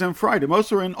Wednesday, Thursday, and Friday.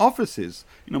 Most are in offices.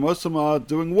 Most of them are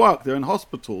doing work. They're in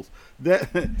hospitals. They're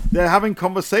having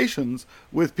conversations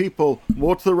with people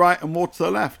more to the right and more to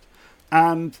the left.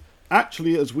 And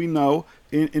actually, as we know,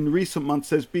 in recent months,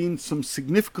 there's been some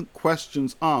significant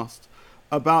questions asked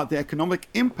about the economic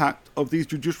impact of these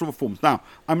judicial reforms. Now,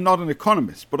 I'm not an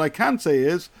economist, but I can say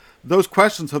is those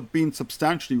questions have been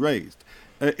substantially raised.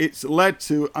 It's led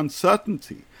to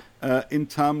uncertainty in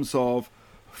terms of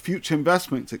future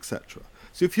investments, etc.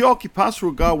 So if you're kippah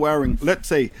sruga wearing, let's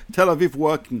say, Tel Aviv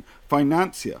working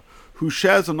financier who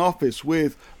shares an office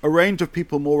with a range of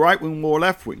people, more right-wing, more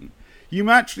left-wing, you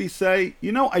may actually say,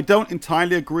 I don't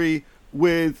entirely agree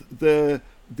with the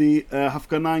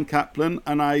Hafganah in Kaplan,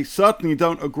 and I certainly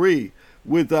don't agree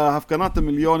with Hafganat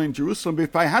HaMilyon in Jerusalem. But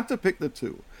if I had to pick the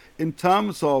two, in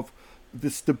terms of the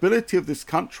stability of this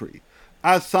country,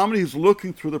 as somebody who's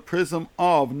looking through the prism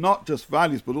of not just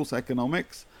values but also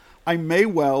economics, I may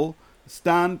well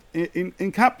stand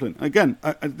in Kaplan. Again,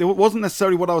 it wasn't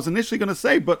necessarily what I was initially going to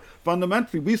say, but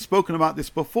fundamentally we've spoken about this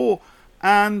before,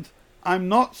 and I'm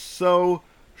not so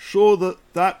sure that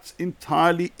that's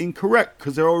entirely incorrect,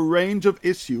 because there are a range of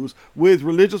issues, with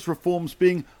religious reforms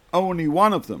being only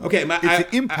one of them. Okay,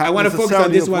 I want to focus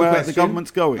on this one question. The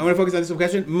government's going. I want to focus on this one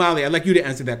question. Molly, I'd like you to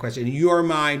answer that question. In your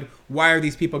mind, why are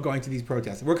these people going to these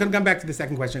protests? We're going to come back to the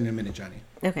second question in a minute, Johnny.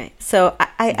 Okay, so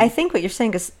I think what you're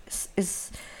saying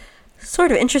is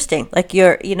sort of interesting, like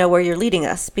where you're leading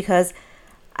us, because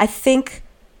I think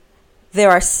there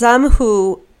are some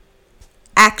who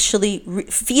actually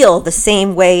feel the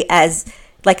same way as,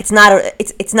 like, it's not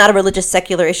a religious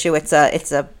secular issue. It's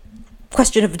a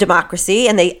question of democracy,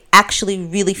 and they actually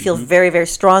really feel very, very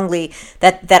strongly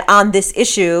that on this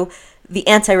issue, the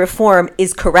anti-reform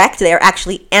is correct. They are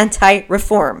actually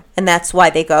anti-reform, and that's why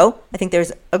they go. I think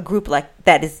there's a group like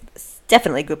that, is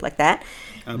definitely a group like that.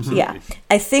 Absolutely. Yeah.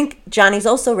 I think Johnny's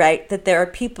also right that there are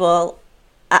people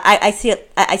I see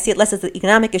it less as an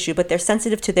economic issue, but they're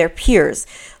sensitive to their peers,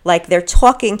 like they're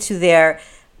talking to their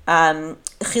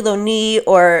chiloni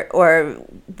or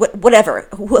whatever,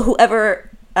 whoever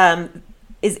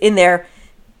is in their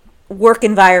work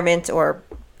environment or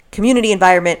community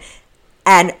environment,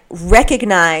 and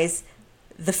recognize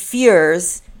the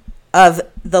fears of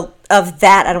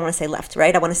that. I don't want to say left,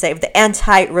 right? I want to say of the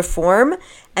anti-reform,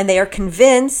 and they are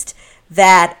convinced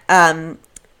that and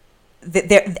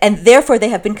therefore they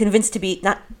have been convinced to be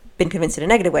not been convinced in a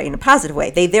negative way, in a positive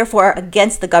way. They therefore are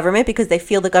against the government because they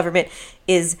feel the government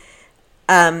is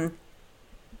and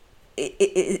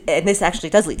this actually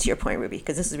does lead to your point, Ruby,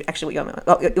 because this is actually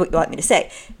what you want me to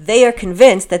say. They are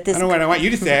convinced that this... I don't know what I want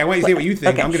you to say. I want you to say what you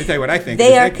think. Okay. I'm going to tell you what I think.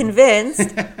 They are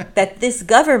convinced that this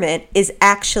government is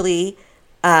actually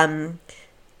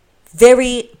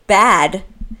very bad.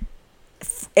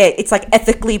 It's like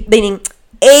ethically, meaning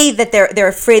that they're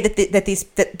afraid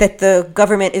that the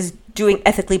government is doing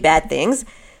ethically bad things,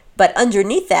 but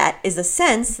underneath that is a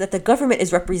sense that the government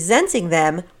is representing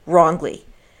them wrongly,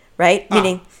 right?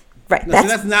 Meaning, right? No, so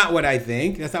that's not what I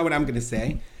think. That's not what I'm going to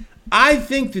say. I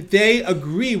think that they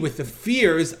agree with the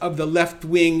fears of the left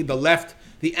wing, the left,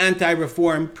 the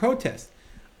anti-reform protest.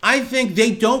 I think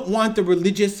they don't want the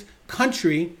religious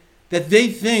country that they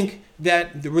think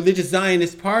that the Religious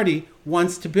Zionist Party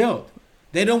wants to build.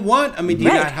 They don't want a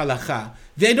Medinat Halacha.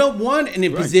 They don't want an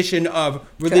imposition of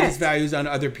religious values on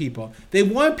other people. They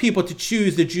want people to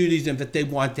choose the Judaism that they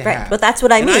want to have. But that's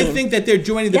what I mean. And I think that they're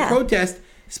joining the protest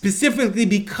specifically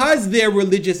because they're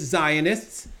religious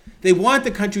Zionists. They want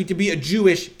the country to be a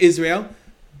Jewish Israel,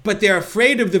 but they're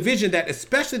afraid of the vision that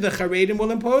especially the Haredim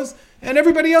will impose, and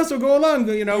everybody else will go along.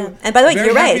 You know. Yeah. And by the way,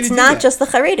 you're right. It's not just the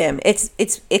Haredim.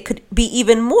 It could be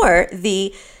even more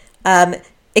the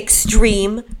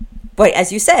extreme. But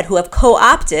as you said, who have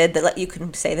co-opted that, you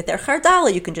can say that they're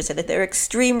Hardala, you can just say that they're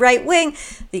extreme right wing,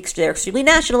 they're extremely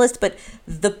nationalist, but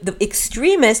the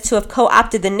extremists who have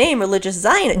co-opted the name Religious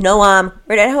Zionist, Noam,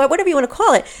 whatever you want to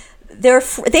call it,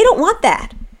 they don't want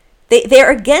that. They're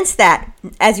against that,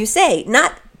 as you say,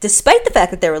 not despite the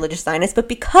fact that they're religious Zionists, but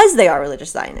because they are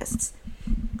religious Zionists.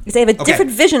 Because they have a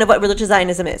different vision of what religious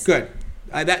Zionism is. Good.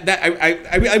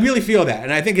 I really feel that,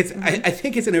 and I think it's I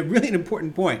think it's a really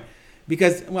important point.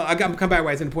 Because, well, I'll come back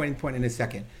why it's an important point in a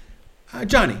second.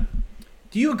 Johnny,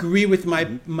 do you agree with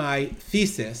my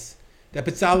thesis that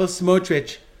Bezalel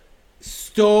Smotrich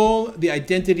stole the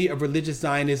identity of religious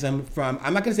Zionism from,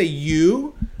 I'm not going to say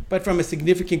you, but from a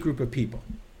significant group of people?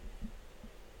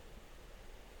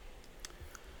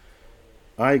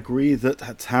 I agree that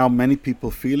that's how many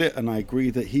people feel it, and I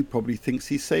agree that he probably thinks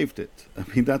he saved it. I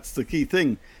mean, that's the key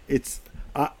thing. It's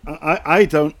I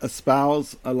don't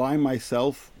align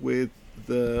myself with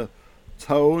the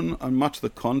tone and much of the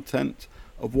content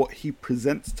of what he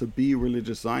presents to be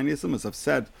religious Zionism. As I've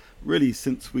said, really,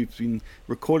 since we've been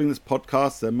recording this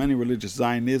podcast, there are many religious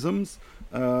Zionisms.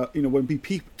 When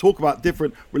we talk about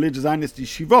different religious Zionist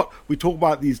yeshivot, we talk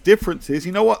about these differences.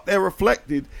 You know what? They're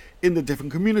reflected in the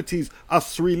different communities.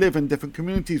 Us three live in different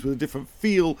communities with a different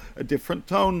feel, a different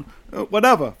tone,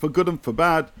 whatever, for good and for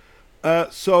bad.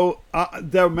 So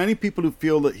there are many people who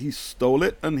feel that he stole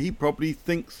it, and he probably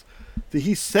thinks that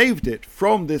he saved it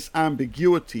from this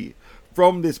ambiguity,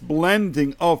 from this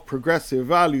blending of progressive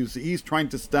values. He's trying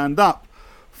to stand up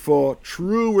for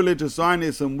true religious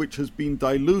Zionism, which has been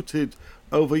diluted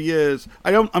over years.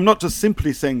 I'm not just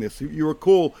simply saying this. You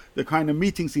recall the kind of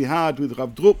meetings he had with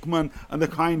Rav Druckmann and the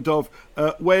kind of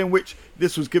way in which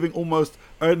this was giving almost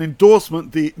an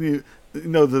endorsement. The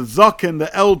Zaken,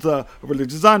 the elder of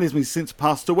religious Zionism, he's since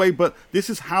passed away, but this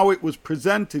is how it was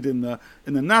presented in the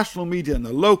national media and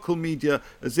the local media,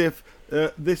 as if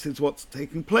this is what's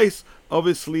taking place.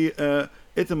 Obviously,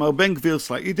 Itamar Ben-Gvir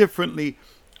slightly differently,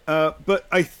 but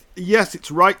yes, it's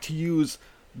right to use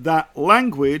that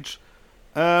language.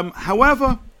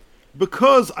 However,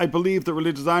 because I believe that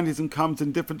religious Zionism comes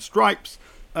in different stripes,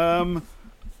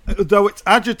 though it's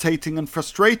agitating and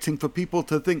frustrating for people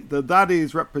to think that that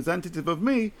is representative of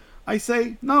me, I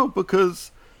say no,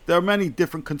 because there are many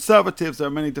different conservatives, there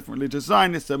are many different religious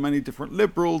Zionists, there are many different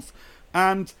liberals,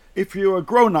 and if you're a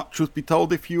grown-up, truth be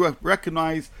told, if you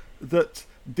recognize that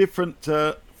different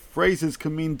phrases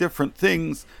can mean different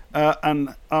things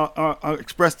and are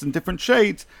expressed in different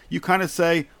shades, you kind of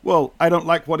say, well, I don't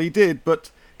like what he did,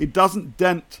 but it doesn't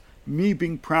dent me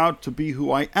being proud to be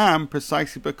who I am,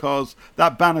 precisely because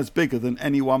that banner's bigger than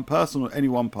any one person or any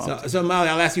one party. So Mali,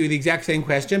 I'll ask you the exact same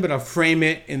question, but I'll frame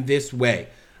it in this way.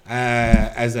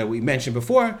 As we mentioned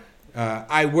before,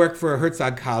 I work for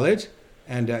Herzog College,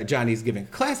 and Johnny's giving a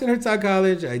class at Herzog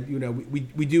College.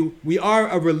 We are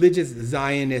a religious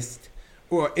Zionist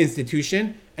or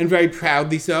institution, and very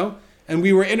proudly so. And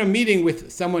we were in a meeting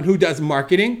with someone who does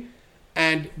marketing,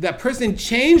 and that person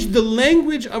changed the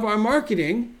language of our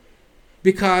marketing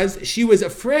because she was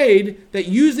afraid that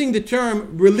using the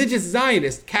term religious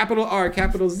Zionist, capital R,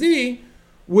 capital Z,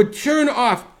 would turn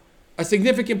off a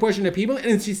significant portion of people.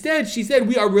 And she said,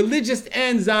 we are religious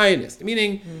and Zionist,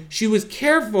 meaning she was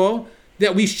careful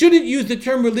that we shouldn't use the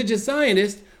term religious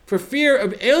Zionist for fear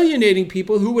of alienating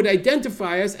people who would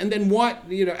identify us and then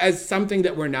want, as something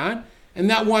that we're not, and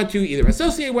not want to either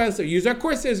associate with us or use our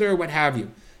courses or what have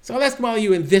you. So I'll ask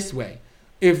you in this way.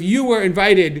 If you were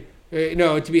invited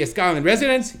to be a scholar in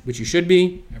residence, which you should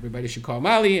be, everybody should call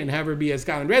Mali and have her be a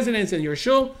scholar in residence in your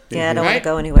shul. Yeah, I don't want to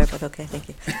go anywhere, but okay, thank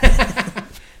you.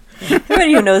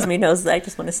 Everybody who knows me knows that I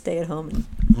just want to stay at home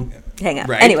and hang out.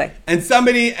 Right. Anyway. And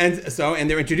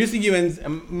they're introducing you, and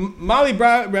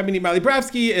Rabbi Mali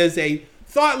Bravsky is a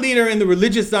thought leader in the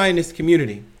religious Zionist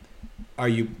community. Are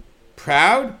you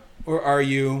proud, or are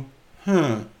you,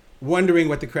 wondering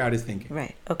what the crowd is thinking?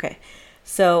 Right, okay.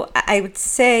 So I would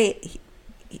say,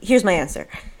 here's my answer.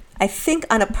 I think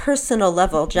on a personal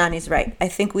level, Johnny's right. I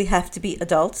think we have to be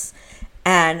adults,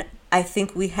 and I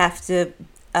think we have to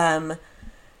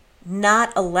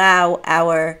not allow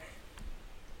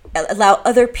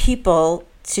other people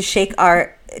to shake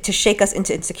us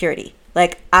into insecurity.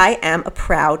 Like, I am a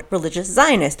proud religious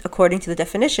Zionist, according to the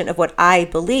definition of what I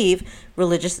believe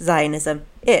religious Zionism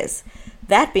is.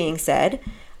 That being said,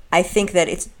 I think that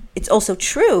it's also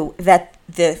true that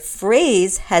the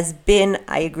phrase has been,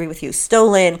 I agree with you,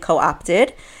 stolen,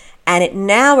 co-opted, and it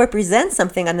now represents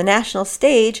something on the national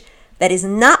stage that is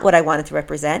not what I wanted to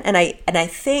represent. And I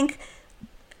think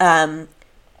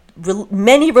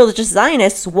many religious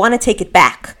Zionists want to take it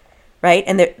back, right?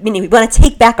 And meaning we want to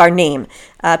take back our name.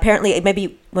 Apparently,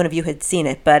 maybe one of you had seen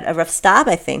it, but Rav Stab,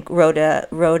 I think, wrote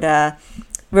a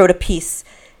piece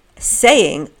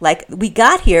saying, like, we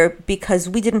got here because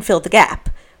we didn't fill the gap,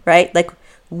 right? Like,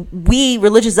 we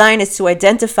religious Zionists who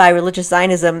identify religious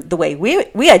Zionism the way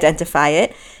we identify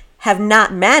it have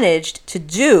not managed to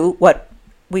do what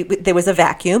there was a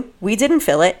vacuum. We didn't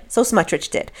fill it, so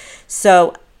Smotrich did.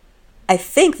 So I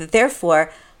think that,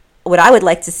 therefore, what I would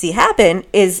like to see happen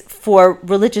is for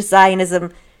religious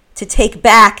Zionism to take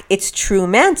back its true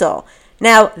mantle.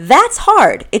 Now, that's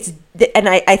hard. And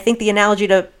I think the analogy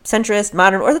to centrist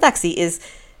modern orthodoxy is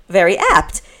very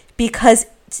apt, because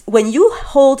when you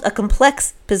hold a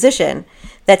complex position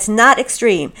that's not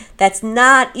extreme, that's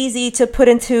not easy to put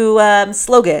into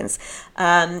slogans,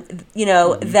 that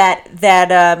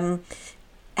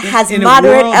has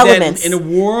moderate elements. In a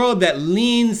world that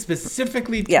leans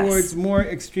specifically towards more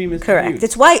extremist Correct. views.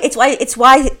 It's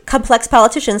why complex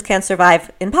politicians can't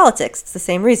survive in politics. It's the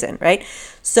same reason, right?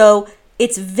 So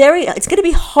it's going to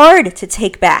be hard to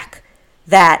take back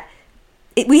that.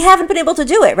 We haven't been able to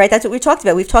do it, right? That's what we talked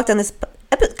about. We've talked on this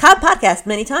podcast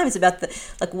many times about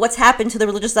what's happened to the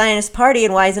Religious Zionist Party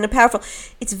and why isn't it powerful.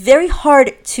 It's very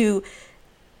hard to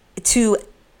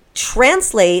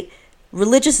translate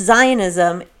religious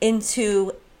Zionism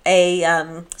into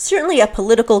certainly a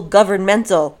political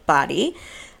governmental body.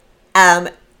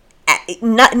 Not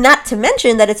to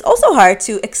mention that it's also hard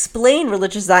to explain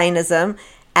religious Zionism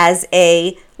as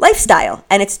a lifestyle,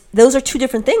 and those are two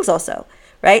different things also.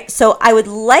 Right? So I would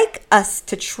like us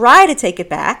to try to take it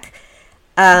back.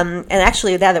 And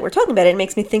actually, now that we're talking about it, it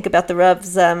makes me think about the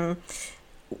Rav's,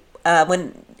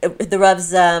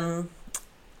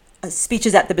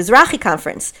 speeches at the Mizrahi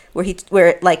conference, where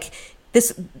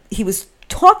he was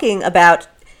talking about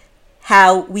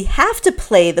how we have to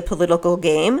play the political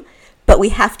game, but we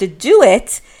have to do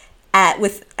it we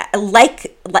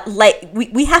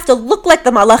have to look like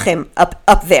the malachim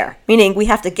up there, meaning we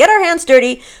have to get our hands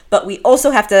dirty, but we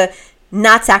also have to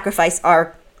not sacrifice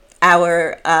our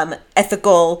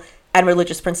ethical and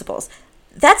religious principles.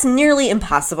 That's nearly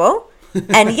impossible,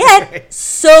 and yet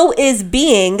so is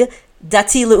being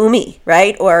dati le'umi,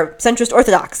 right, or centrist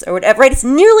orthodox, or whatever. Right? It's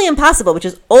nearly impossible, which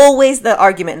is always the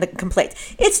argument and the complaint.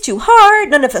 It's too hard.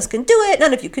 None of us can do it.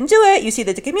 None of you can do it. You see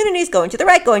the communities going to the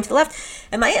right, going to the left,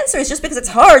 and my answer is just because it's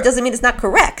hard doesn't mean it's not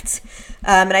correct.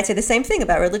 And I'd say the same thing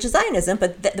about religious Zionism,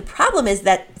 but the problem is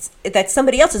that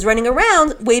somebody else is running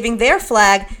around waving their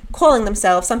flag, calling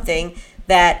themselves something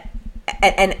that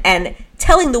and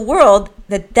telling the world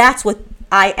that that's what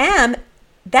I am.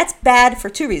 That's bad for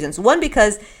two reasons. One,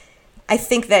 because I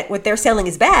think that what they're selling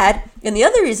is bad, and the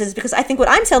other reason is because I think what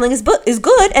I'm selling is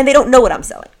good, and they don't know what I'm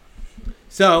selling.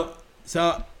 So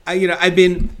I've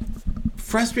been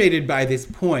frustrated by this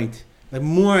point. The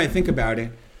more I think about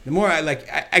it, the more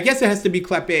I guess it has to be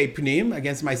klape pnim,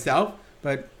 against myself,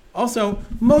 but also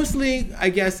mostly I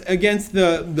guess against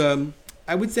the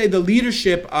I would say, the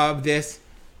leadership of this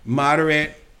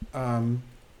moderate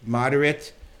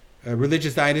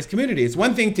religious Zionist community. It's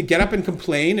one thing to get up and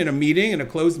complain in a meeting, in a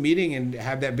closed meeting, and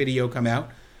have that video come out.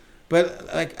 But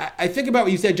like I think about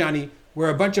what you said, Johnny, we're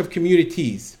a bunch of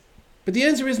communities. But the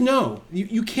answer is no.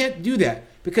 You can't do that.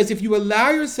 Because if you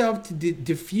allow yourself to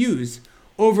diffuse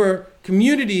over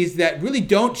communities that really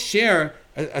don't share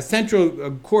a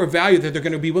central core value that they're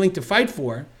going to be willing to fight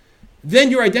for,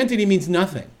 then your identity means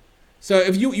nothing. So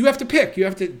if you have to pick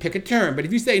a term. But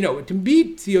if you say, no, to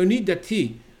be Tzionit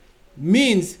Dati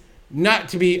means not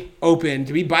to be open,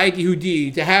 to be Bayit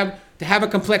Yehudi, to have a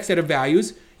complex set of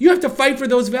values, you have to fight for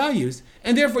those values.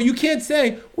 And therefore, you can't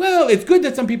say, well, it's good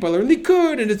that some people are in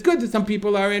Likud, and it's good that some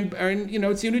people are in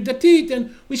Tzionut Datit,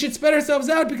 and we should spread ourselves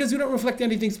out because we don't reflect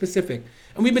anything specific.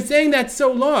 And we've been saying that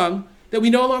so long that we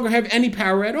no longer have any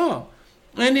power at all.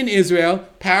 And in Israel,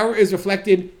 power is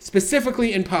reflected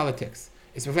specifically in politics.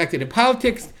 It's reflected in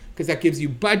politics because that gives you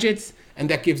budgets, and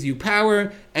that gives you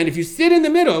power. And if you sit in the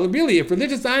middle, really, if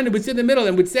religious Zionists would sit in the middle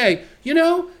and would say,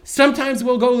 sometimes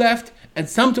we'll go left, and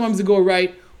sometimes we'll go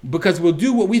right, because we'll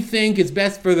do what we think is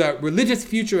best for the religious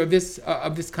future of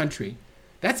this country.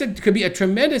 Could be a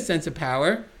tremendous sense of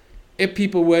power if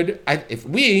people would, if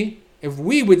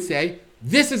we would say,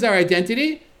 this is our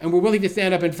identity and we're willing to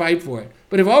stand up and fight for it.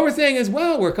 But if all we're saying is,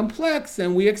 well, we're complex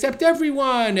and we accept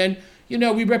everyone and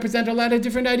we represent a lot of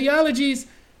different ideologies,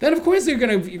 then of course you're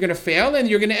gonna fail and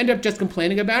you're gonna end up just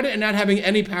complaining about it and not having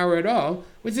any power at all,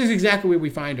 which is exactly where we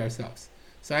find ourselves.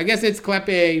 So I guess it's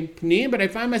klape pnim, but I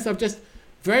find myself just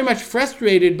very much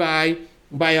frustrated by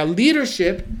a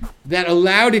leadership that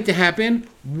allowed it to happen,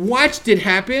 watched it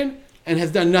happen, and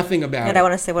has done nothing about it. And I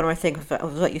want to say one more thing with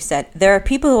what you said. There are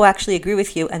people who actually agree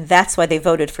with you, and that's why they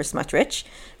voted for Smotrich,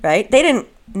 right? They didn't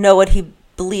know what he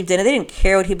believed in, and they didn't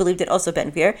care what he believed in, also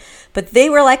Ben Gvir, but they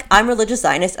were like, I'm religious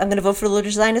Zionist, I'm going to vote for the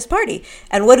Religious Zionist Party.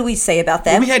 And what do we say about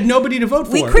them? Well, we had nobody to vote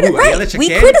for. We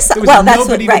criticize. Well, that's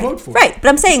nobody to vote for. Right, but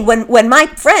I'm saying when my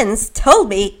friends told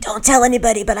me, don't tell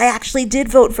anybody, but I actually did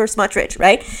vote for Smotrich,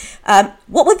 right?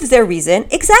 What was their reason?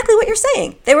 Exactly what you're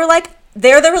saying. They were like,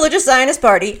 they're the Religious Zionist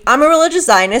Party, I'm a religious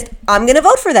Zionist, I'm going to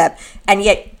vote for them. And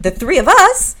yet the three of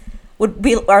us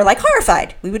are like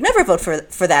horrified. We would never vote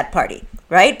for that party.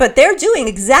 Right, but they're doing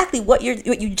exactly what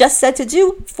you just said to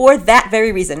do for that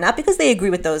very reason. Not because they agree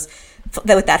with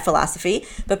that philosophy,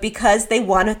 but because they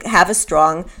want to have a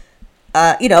strong,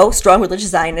 strong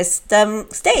religious Zionist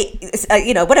state,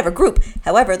 whatever group.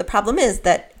 However, the problem is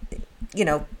that,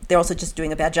 they're also just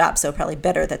doing a bad job. So probably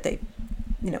better that they,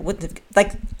 wouldn't have.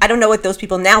 Like, I don't know what those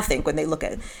people now think when they look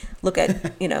at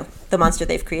the monster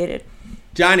they've created.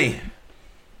 Johnny.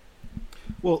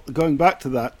 Well, going back to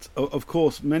that, of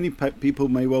course, many people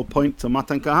may well point to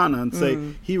Matan Kahana and say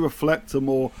he reflects a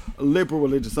more liberal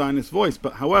religious Zionist voice.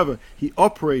 But however, he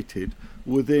operated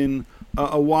within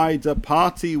a wider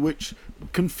party which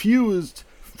confused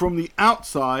from the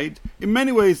outside, in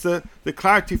many ways, the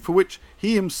clarity for which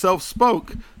he himself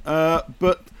spoke.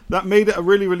 But that made it a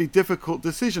really, really difficult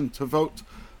decision to vote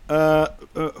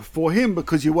for him,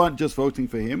 because you weren't just voting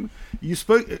for him. You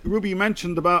spoke, Ruby, you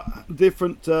mentioned about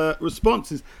different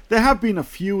responses. There have been a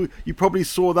few. You probably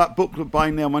saw that booklet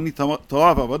by Ne'amanita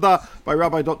Torah by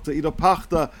Rabbi Dr. Ido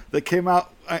Pachter that came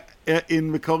out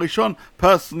in Mikol Rishon.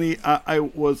 Personally, I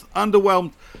was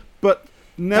underwhelmed, but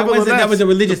nevertheless, that was a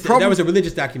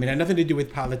religious document. It had nothing to do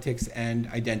with politics and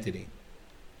identity.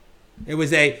 I would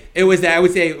say it was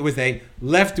a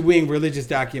left-wing religious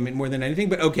document more than anything.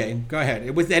 But okay, go ahead.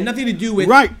 It had nothing to do with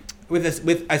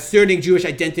with asserting Jewish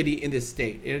identity in this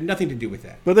state. It had nothing to do with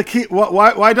that. But the key,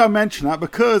 why do I mention that?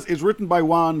 Because it's written by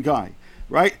one guy,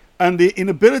 right? And the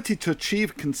inability to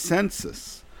achieve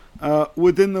consensus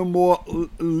within the more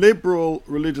liberal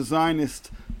religious Zionist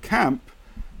camp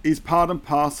is part and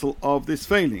parcel of this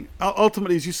failing.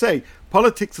 Ultimately, as you say,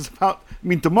 politics is about,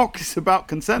 democracy is about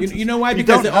consensus. You know why?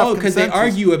 Because they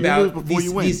argue about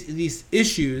these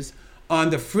issues on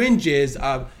the fringes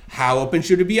of how open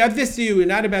should it be on this issue and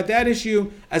not about that issue,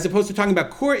 as opposed to talking about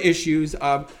core issues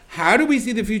of how do we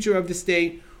see the future of the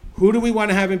state, who do we want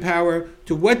to have in power,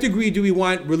 to what degree do we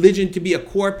want religion to be a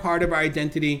core part of our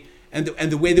identity and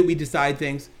the way that we decide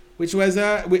things, which was,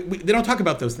 they don't talk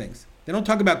about those things. They don't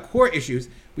talk about core issues.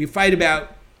 We fight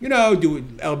about, do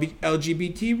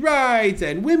LGBT rights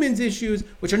and women's issues,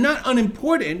 which are not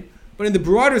unimportant, but in the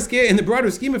broader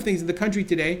scheme of things in the country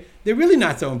today, they're really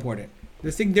not so important.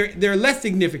 They're less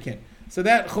significant. So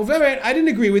that Choveret, I didn't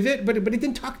agree with it, but it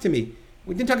didn't talk to me.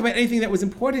 We didn't talk about anything that was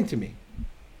important to me.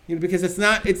 because it's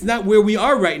not where we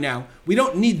are right now. We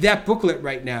don't need that booklet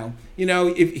right now.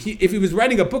 If he was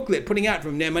writing a booklet putting out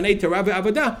from Ne'emanei Torah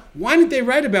ve'Avodah, why didn't they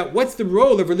write about what's the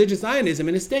role of religious Zionism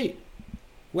in a state?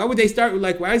 Why would they start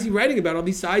with why is he writing about all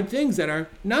these side things that are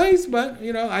nice, but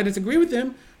I disagree with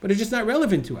him, but it's just not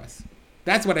relevant to us.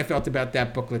 That's what I felt about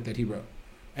that booklet that he wrote.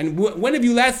 And when have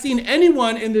you last seen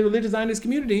anyone in the religious Zionist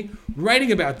community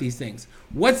writing about these things?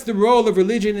 What's the role of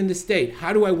religion in the state?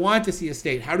 How do I want to see a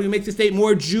state? How do we make the state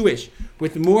more Jewish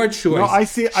with more choice? No, I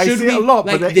see it a lot,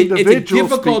 but the it's a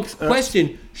difficult speaks,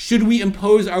 question. Should we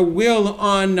impose our will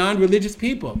on non-religious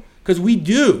people? Because we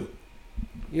do.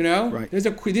 Right. These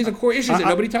are core issues that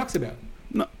nobody talks about.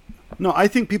 No, I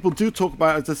think people do talk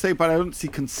about it, as I say, but I don't see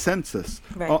consensus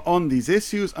on these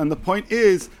issues. And the point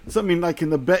is, something like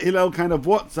in the Bet Hillel kind of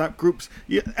WhatsApp groups,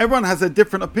 everyone has a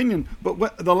different opinion.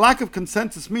 But the lack of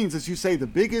consensus means, as you say, the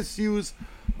big issues,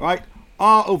 right,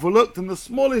 are overlooked and the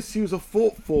small issues are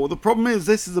fought for. The problem is,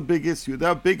 this is a big issue. There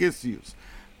are big issues.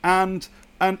 And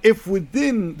if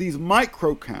within these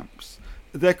micro camps,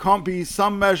 there can't be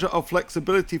some measure of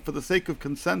flexibility for the sake of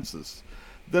consensus,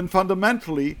 then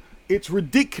fundamentally, it's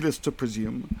ridiculous to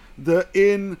presume that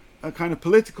in a kind of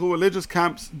political religious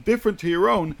camps different to your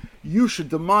own, you should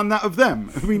demand that of them.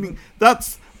 I mean,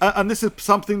 that's, and this is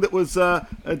something that was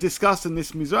discussed in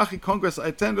this Mizrahi Congress I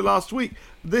attended last week.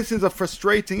 This is a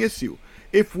frustrating issue.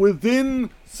 If within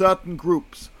certain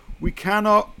groups we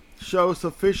cannot show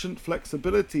sufficient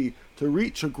flexibility to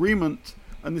reach agreement,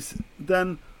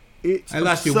 then it's I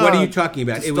lost you. What are you talking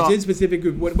about? It was in specific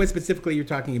group. What specifically you're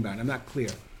talking about? I'm not clear.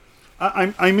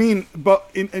 I mean, but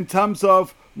in terms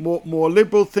of more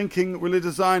liberal thinking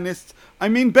religious Zionists, I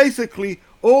mean basically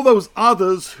all those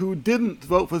others who didn't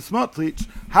vote for Smotrich,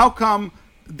 how come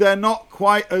they're not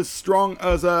quite as strong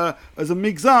as a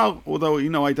Migzal? Although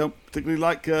I don't particularly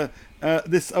like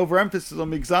this overemphasis on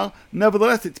Migzal.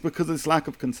 Nevertheless, it's because of this lack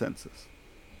of consensus.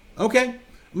 Okay,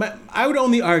 I would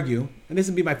only argue, and this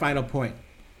would be my final point,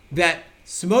 that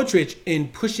Smotrich in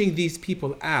pushing these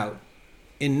people out,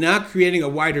 in not creating a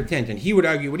wider tent, and he would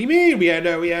argue, what do you mean? We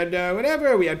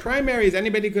had primaries,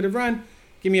 anybody could have run.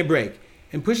 Give me a break.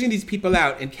 And pushing these people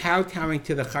out and kowtowing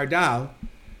to the Chardal,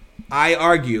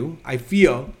 I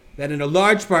feel that in a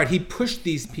large part, he pushed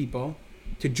these people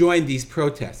to join these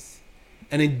protests.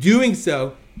 And in doing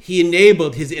so, he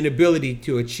enabled his inability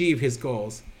to achieve his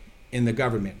goals in the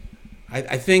government.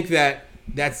 I think that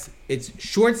it's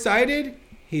short-sighted,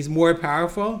 he's more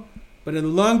powerful, but in the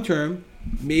long term,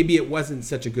 maybe it wasn't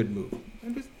such a good move.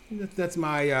 That's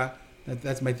my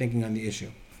thinking on the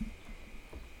issue.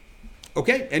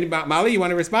 Okay, Molly, you want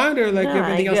to respond or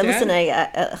anything else to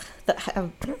add?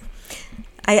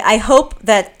 I hope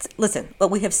that, what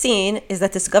we have seen is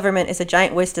that this government is a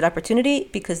giant wasted opportunity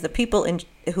because the people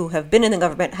who have been in the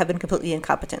government have been completely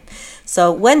incompetent.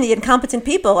 So when the incompetent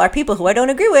people are people who I don't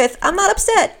agree with, I'm not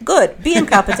upset. Good. Be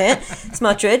incompetent,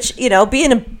 Smotrich.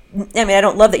 I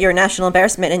don't love that you're a national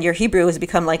embarrassment and your Hebrew has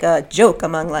become like a joke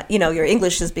among, your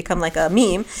English has become like a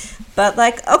meme. But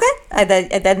okay, and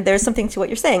then there's something to what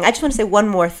you're saying. I just want to say one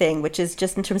more thing, which is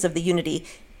just in terms of the unity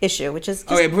issue, which is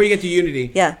just... before you get to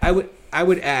unity, yeah. I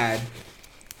would add,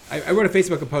 I wrote a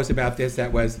Facebook post about this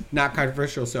that was not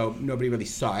controversial, so nobody really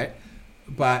saw it.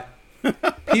 But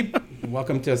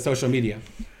welcome to social media.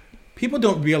 People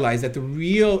don't realize that the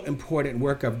real important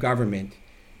work of government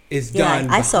is done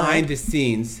behind the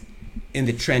scenes in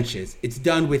the trenches. It's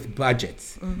done with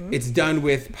budgets. Mm-hmm. It's done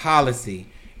with policy.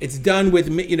 It's done with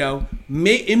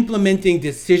implementing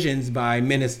decisions by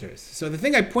ministers. So the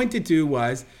thing I pointed to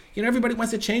was, everybody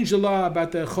wants to change the law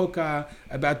about the choka,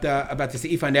 about the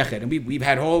Seif HaNechet, and we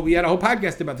had a whole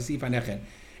podcast about the Seif HaNechet.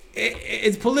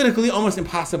 It's politically almost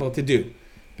impossible to do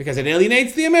because it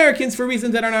alienates the Americans for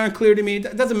reasons that are not clear to me.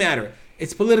 It doesn't matter.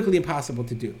 It's politically impossible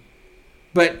to do.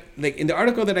 But in the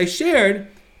article that I shared,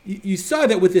 you saw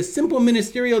that with this simple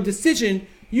ministerial decision,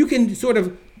 you can sort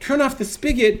of turn off the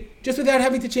spigot just without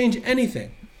having to change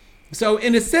anything. So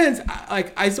in a sense,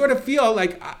 I sort of feel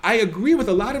like I agree with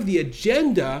a lot of the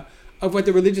agenda of what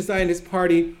the Religious Zionist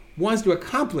Party wants to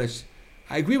accomplish.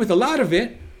 I agree with a lot of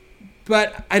it,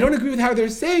 but I don't agree with how they're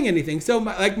saying anything. So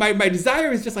my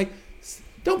desire is just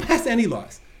don't pass any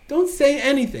laws. Don't say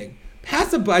anything.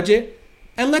 Pass a budget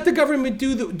and let the government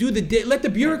let the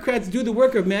bureaucrats do the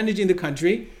work of managing the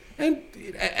country, and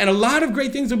a lot of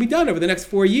great things will be done over the next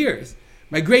 4 years.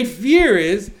 My great fear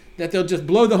is that they'll just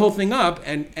blow the whole thing up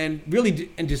and really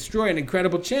destroy an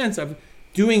incredible chance of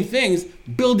doing things,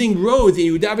 building roads in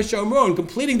Yehuda v'Shomron,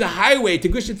 completing the highway to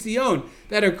Gush Etzion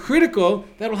that are critical,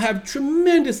 that will have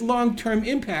tremendous long-term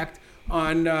impact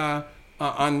on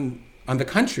on the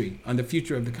country, on the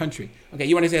future of the country. Okay,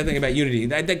 you want to say something about unity?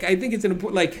 I think it's an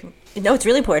important, No, it's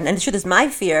really important. And the truth is, my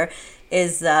fear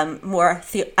is more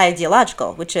ideological,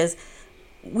 which is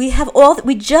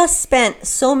we just spent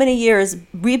so many years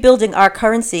rebuilding our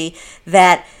currency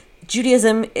that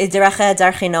Judaism is derech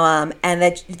darchei noam, and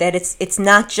that it's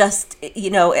not just,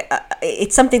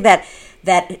 it's something that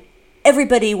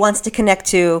everybody wants to connect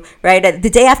to, right? The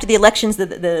day after the elections,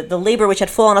 the labor, which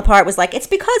had fallen apart, was like, it's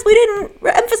because we didn't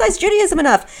emphasize Judaism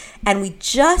enough. And we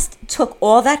just took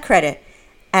all that credit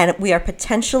and we are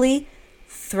potentially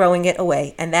throwing it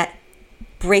away. And that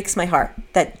breaks my heart.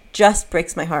 That just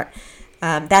breaks my heart.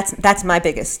 That's my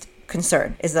biggest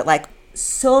concern, is that like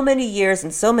so many years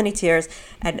and so many tears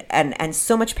and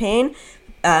so much pain,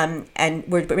 and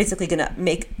we're basically going to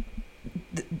make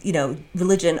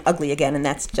religion ugly again, and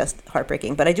that's just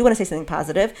heartbreaking. But I do want to say something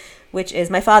positive, which is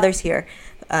my father's here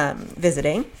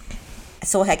visiting,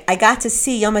 so I got to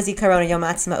see Yom HaZikaron and Yom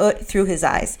HaAtzmaut through his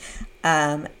eyes,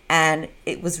 and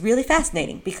it was really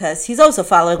fascinating because he's also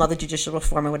following all the judicial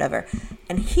reform or whatever,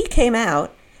 and he came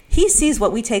out, he sees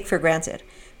what we take for granted,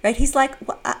 right? He's like,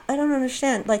 well, I don't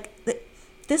understand, like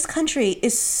this country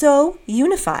is so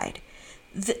unified,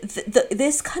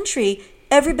 this country,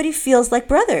 everybody feels like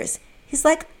brothers. He's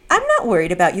like, I'm not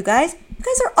worried about you guys. You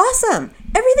guys are awesome.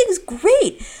 Everything's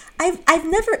great. I've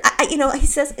never, he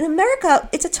says, in America,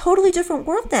 it's a totally different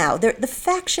world now. The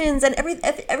factions and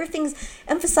everything's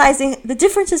emphasizing the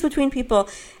differences between people.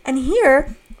 And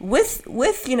here, with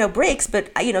breaks,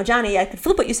 but, Johnny, I could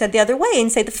flip what you said the other way and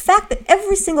say the fact that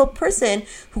every single person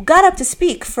who got up to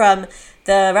speak, from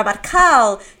the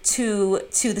Ramat to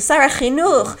the Sarah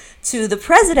Chinuch, to the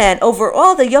president, over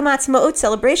all the Yom HaAtzmaut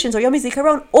celebrations or Yom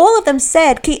HaZikaron, all of them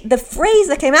said, the phrase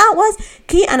that came out was,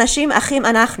 Ki anashim achim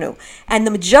anachnu. And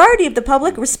the majority of the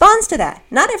public responds to that.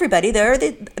 Not everybody, there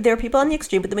are people on the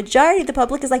extreme, but the majority of the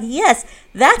public is like, yes,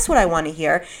 that's what I want to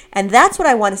hear, and that's what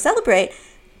I want to celebrate.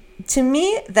 To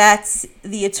me, that's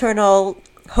the eternal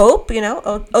hope,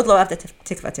 Od lo avda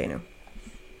tikvatenu.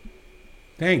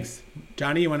 Thanks.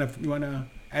 Johnny, you wanna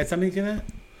add something to that?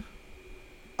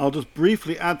 I'll just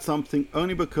briefly add something,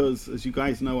 only because, as you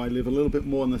guys know, I live a little bit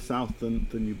more in the south than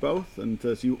you both, and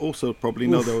as you also probably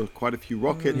know, there were quite a few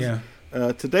rockets.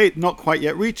 To date, not quite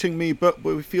yet reaching me, but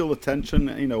we feel the tension,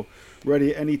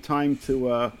 ready at any time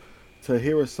to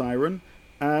hear a siren.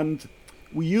 And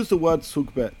we use the word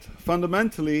sugbet.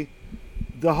 Fundamentally,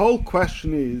 the whole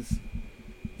question is,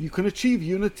 you can achieve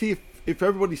unity if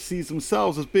everybody sees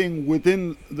themselves as being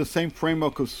within the same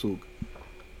framework of sug.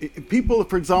 People,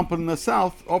 for example, in the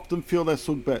south often feel they're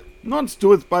sugbet, not to do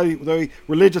with by their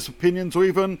religious opinions or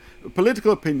even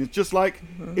political opinions, just like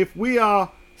if we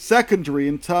are secondary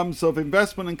in terms of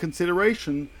investment and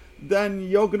consideration, then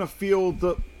you're going to feel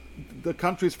that the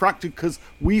country is fractured because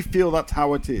we feel that's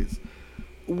how it is.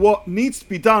 What needs to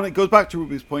be done, it goes back to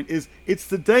Ruby's point, is it's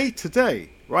the day-to-day,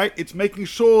 right? It's making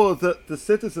sure that the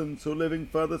citizens who are living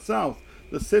further south,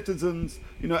 the citizens,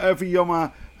 every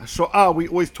Yom HaShoah, we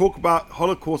always talk about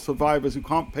Holocaust survivors who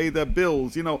can't pay their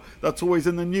bills, that's always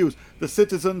in the news. The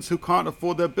citizens who can't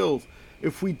afford their bills.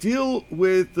 If we deal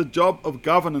with the job of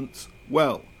governance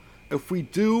well, if we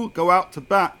do go out to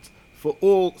bat for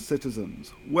all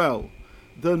citizens well,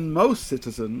 then most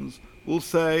citizens will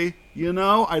say,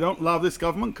 I don't love this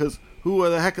government, because who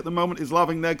the heck at the moment is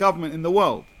loving their government in the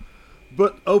world?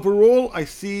 But overall, I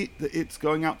see that it's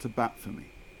going out to bat for me.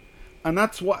 And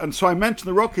so I mentioned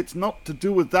the rockets, not to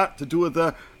do with that, to do with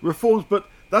the reforms, but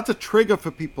that's a trigger for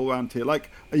people around here.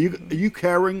 Like, are you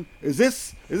caring? Is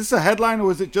this a headline,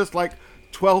 or is it just like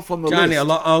 12th on the Johnny,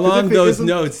 list? along those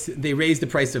notes, they raised the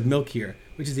price of milk here,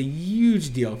 which is a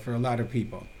huge deal for a lot of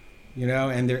people.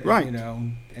 And they're right.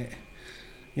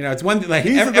 It's one like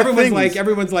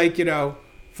everyone's like,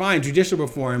 fine, judicial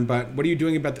reform, but what are you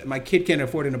doing about my kid can't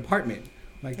afford an apartment?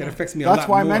 Like, that affects me a lot more. That's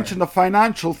why I mentioned the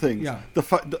financial things. Yeah.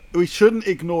 We shouldn't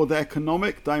ignore the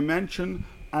economic dimension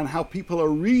and how people are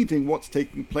reading what's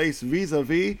taking place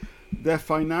vis-a-vis their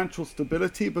financial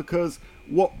stability, because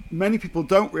what many people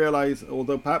don't realize,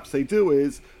 although perhaps they do,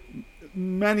 is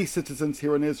many citizens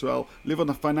here in Israel live on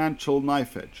a financial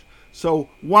knife edge. So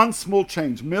one small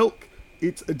change, milk,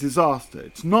 it's a disaster.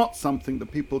 It's not something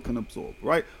that people can absorb,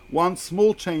 right? One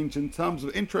small change in terms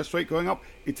of interest rate going up,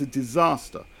 it's a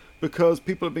disaster, because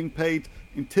people are being paid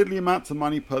in tiddly amounts of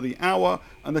money per the hour,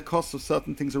 and the costs of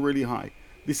certain things are really high.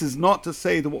 This is not to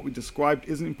say that what we described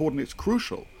isn't important, it's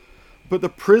crucial. But the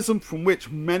prism from which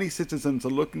many citizens are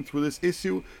looking through this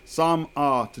issue, some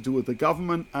are to do with the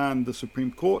government and the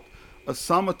Supreme Court,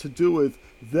 some are to do with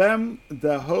them,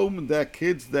 their home, their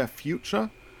kids, their future.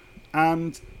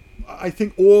 And I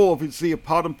think all obviously a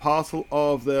part and parcel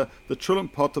of the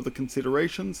trulant pot of the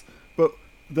considerations, but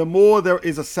the more there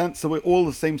is a sense that we're all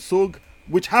the same sug,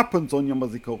 which happens on Yom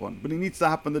HaZikaron, but it needs to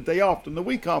happen the day after and the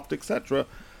week after, etc.,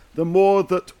 the more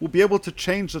that we'll be able to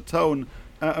change the tone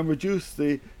and reduce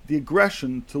the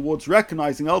aggression towards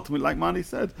recognizing ultimately, like Mani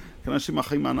said,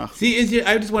 see,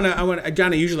 I want to,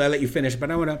 Johnny, usually I let you finish, but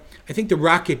I think the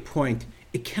rocket point,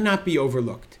 it cannot be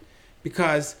overlooked,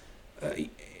 because it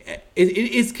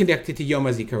is connected to Yom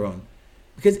HaZikaron.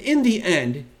 Because in the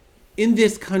end, in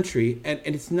this country, and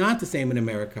it's not the same in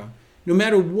America, no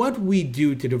matter what we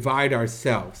do to divide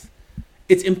ourselves,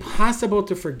 it's impossible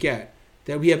to forget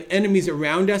that we have enemies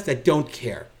around us that don't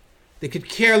care. They could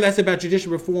care less about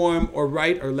judicial reform or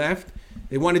right or left.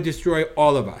 They want to destroy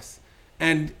all of us.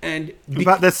 And in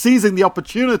fact, they're seizing the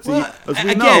opportunity, as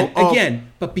we know.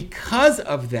 Again, but because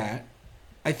of that,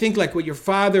 I think like what your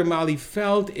father, Mali,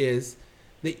 felt is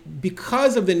that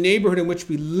because of the neighborhood in which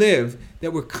we live,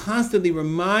 that we're constantly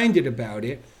reminded about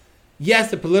it.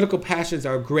 Yes, the political passions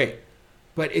are great,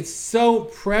 but it's so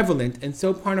prevalent and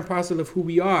so part and parcel of who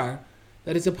we are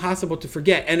that it's impossible to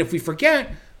forget. And if we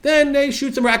forget, then they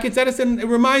shoot some rockets at us, and it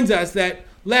reminds us that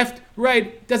left,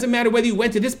 right, doesn't matter whether you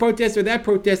went to this protest or that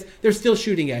protest, they're still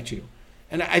shooting at you.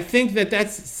 And I think that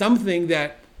that's something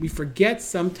that we forget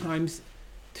sometimes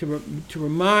to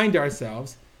remind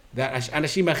ourselves that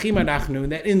anashim achim anachnu,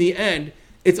 that in the end,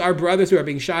 it's our brothers who are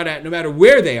being shot at no matter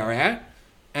where they are at.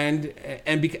 And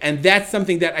that's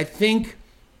something that I think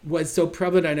was so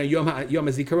prevalent on Yom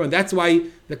HaZikaron. That's why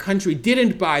the country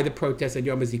didn't buy the protests at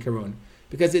Yom HaZikaron.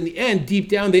 Because in the end, deep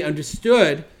down, they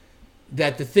understood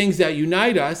that the things that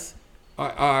unite us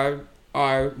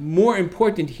are more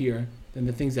important here than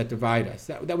the things that divide us.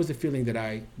 That was the feeling that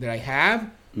I have,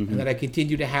 and that I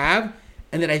continue to have,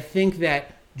 and that I think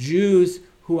that Jews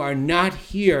who are not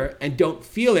here and don't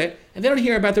feel it, and they don't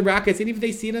hear about the rockets, and even if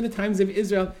they see it in the Times of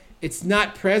Israel, it's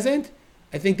not present.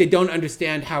 I think they don't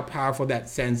understand how powerful that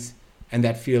sense and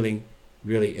that feeling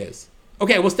really is.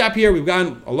 Okay, we'll stop here. We've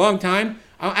gone a long time.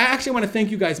 I actually want to thank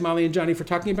you guys, Molly and Johnny, for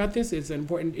talking about this. It's an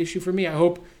important issue for me. I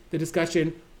hope the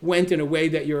discussion went in a way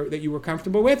that you were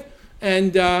comfortable with.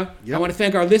 And I want to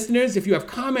thank our listeners. If you have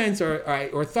comments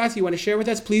or thoughts you want to share with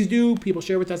us, please do. People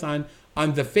share with us on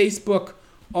the Facebook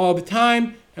all the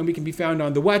time, and we can be found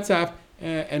on the WhatsApp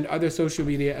and other social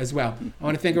media as well. I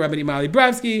want to thank Rabbi Mali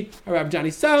Bravsky, Rabbi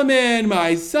Johnny Solomon,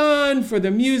 my son, for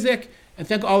the music. And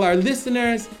thank all our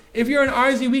listeners. If you're an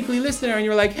RZWeekly listener and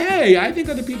you're like, hey, I think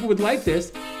other people would like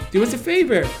this, do us a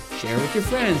favor. Share it with your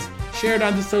friends. Share it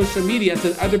on the social media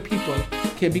so that other people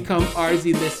can become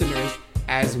RZ listeners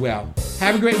as well.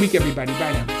 Have a great week, everybody.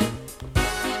 Bye now.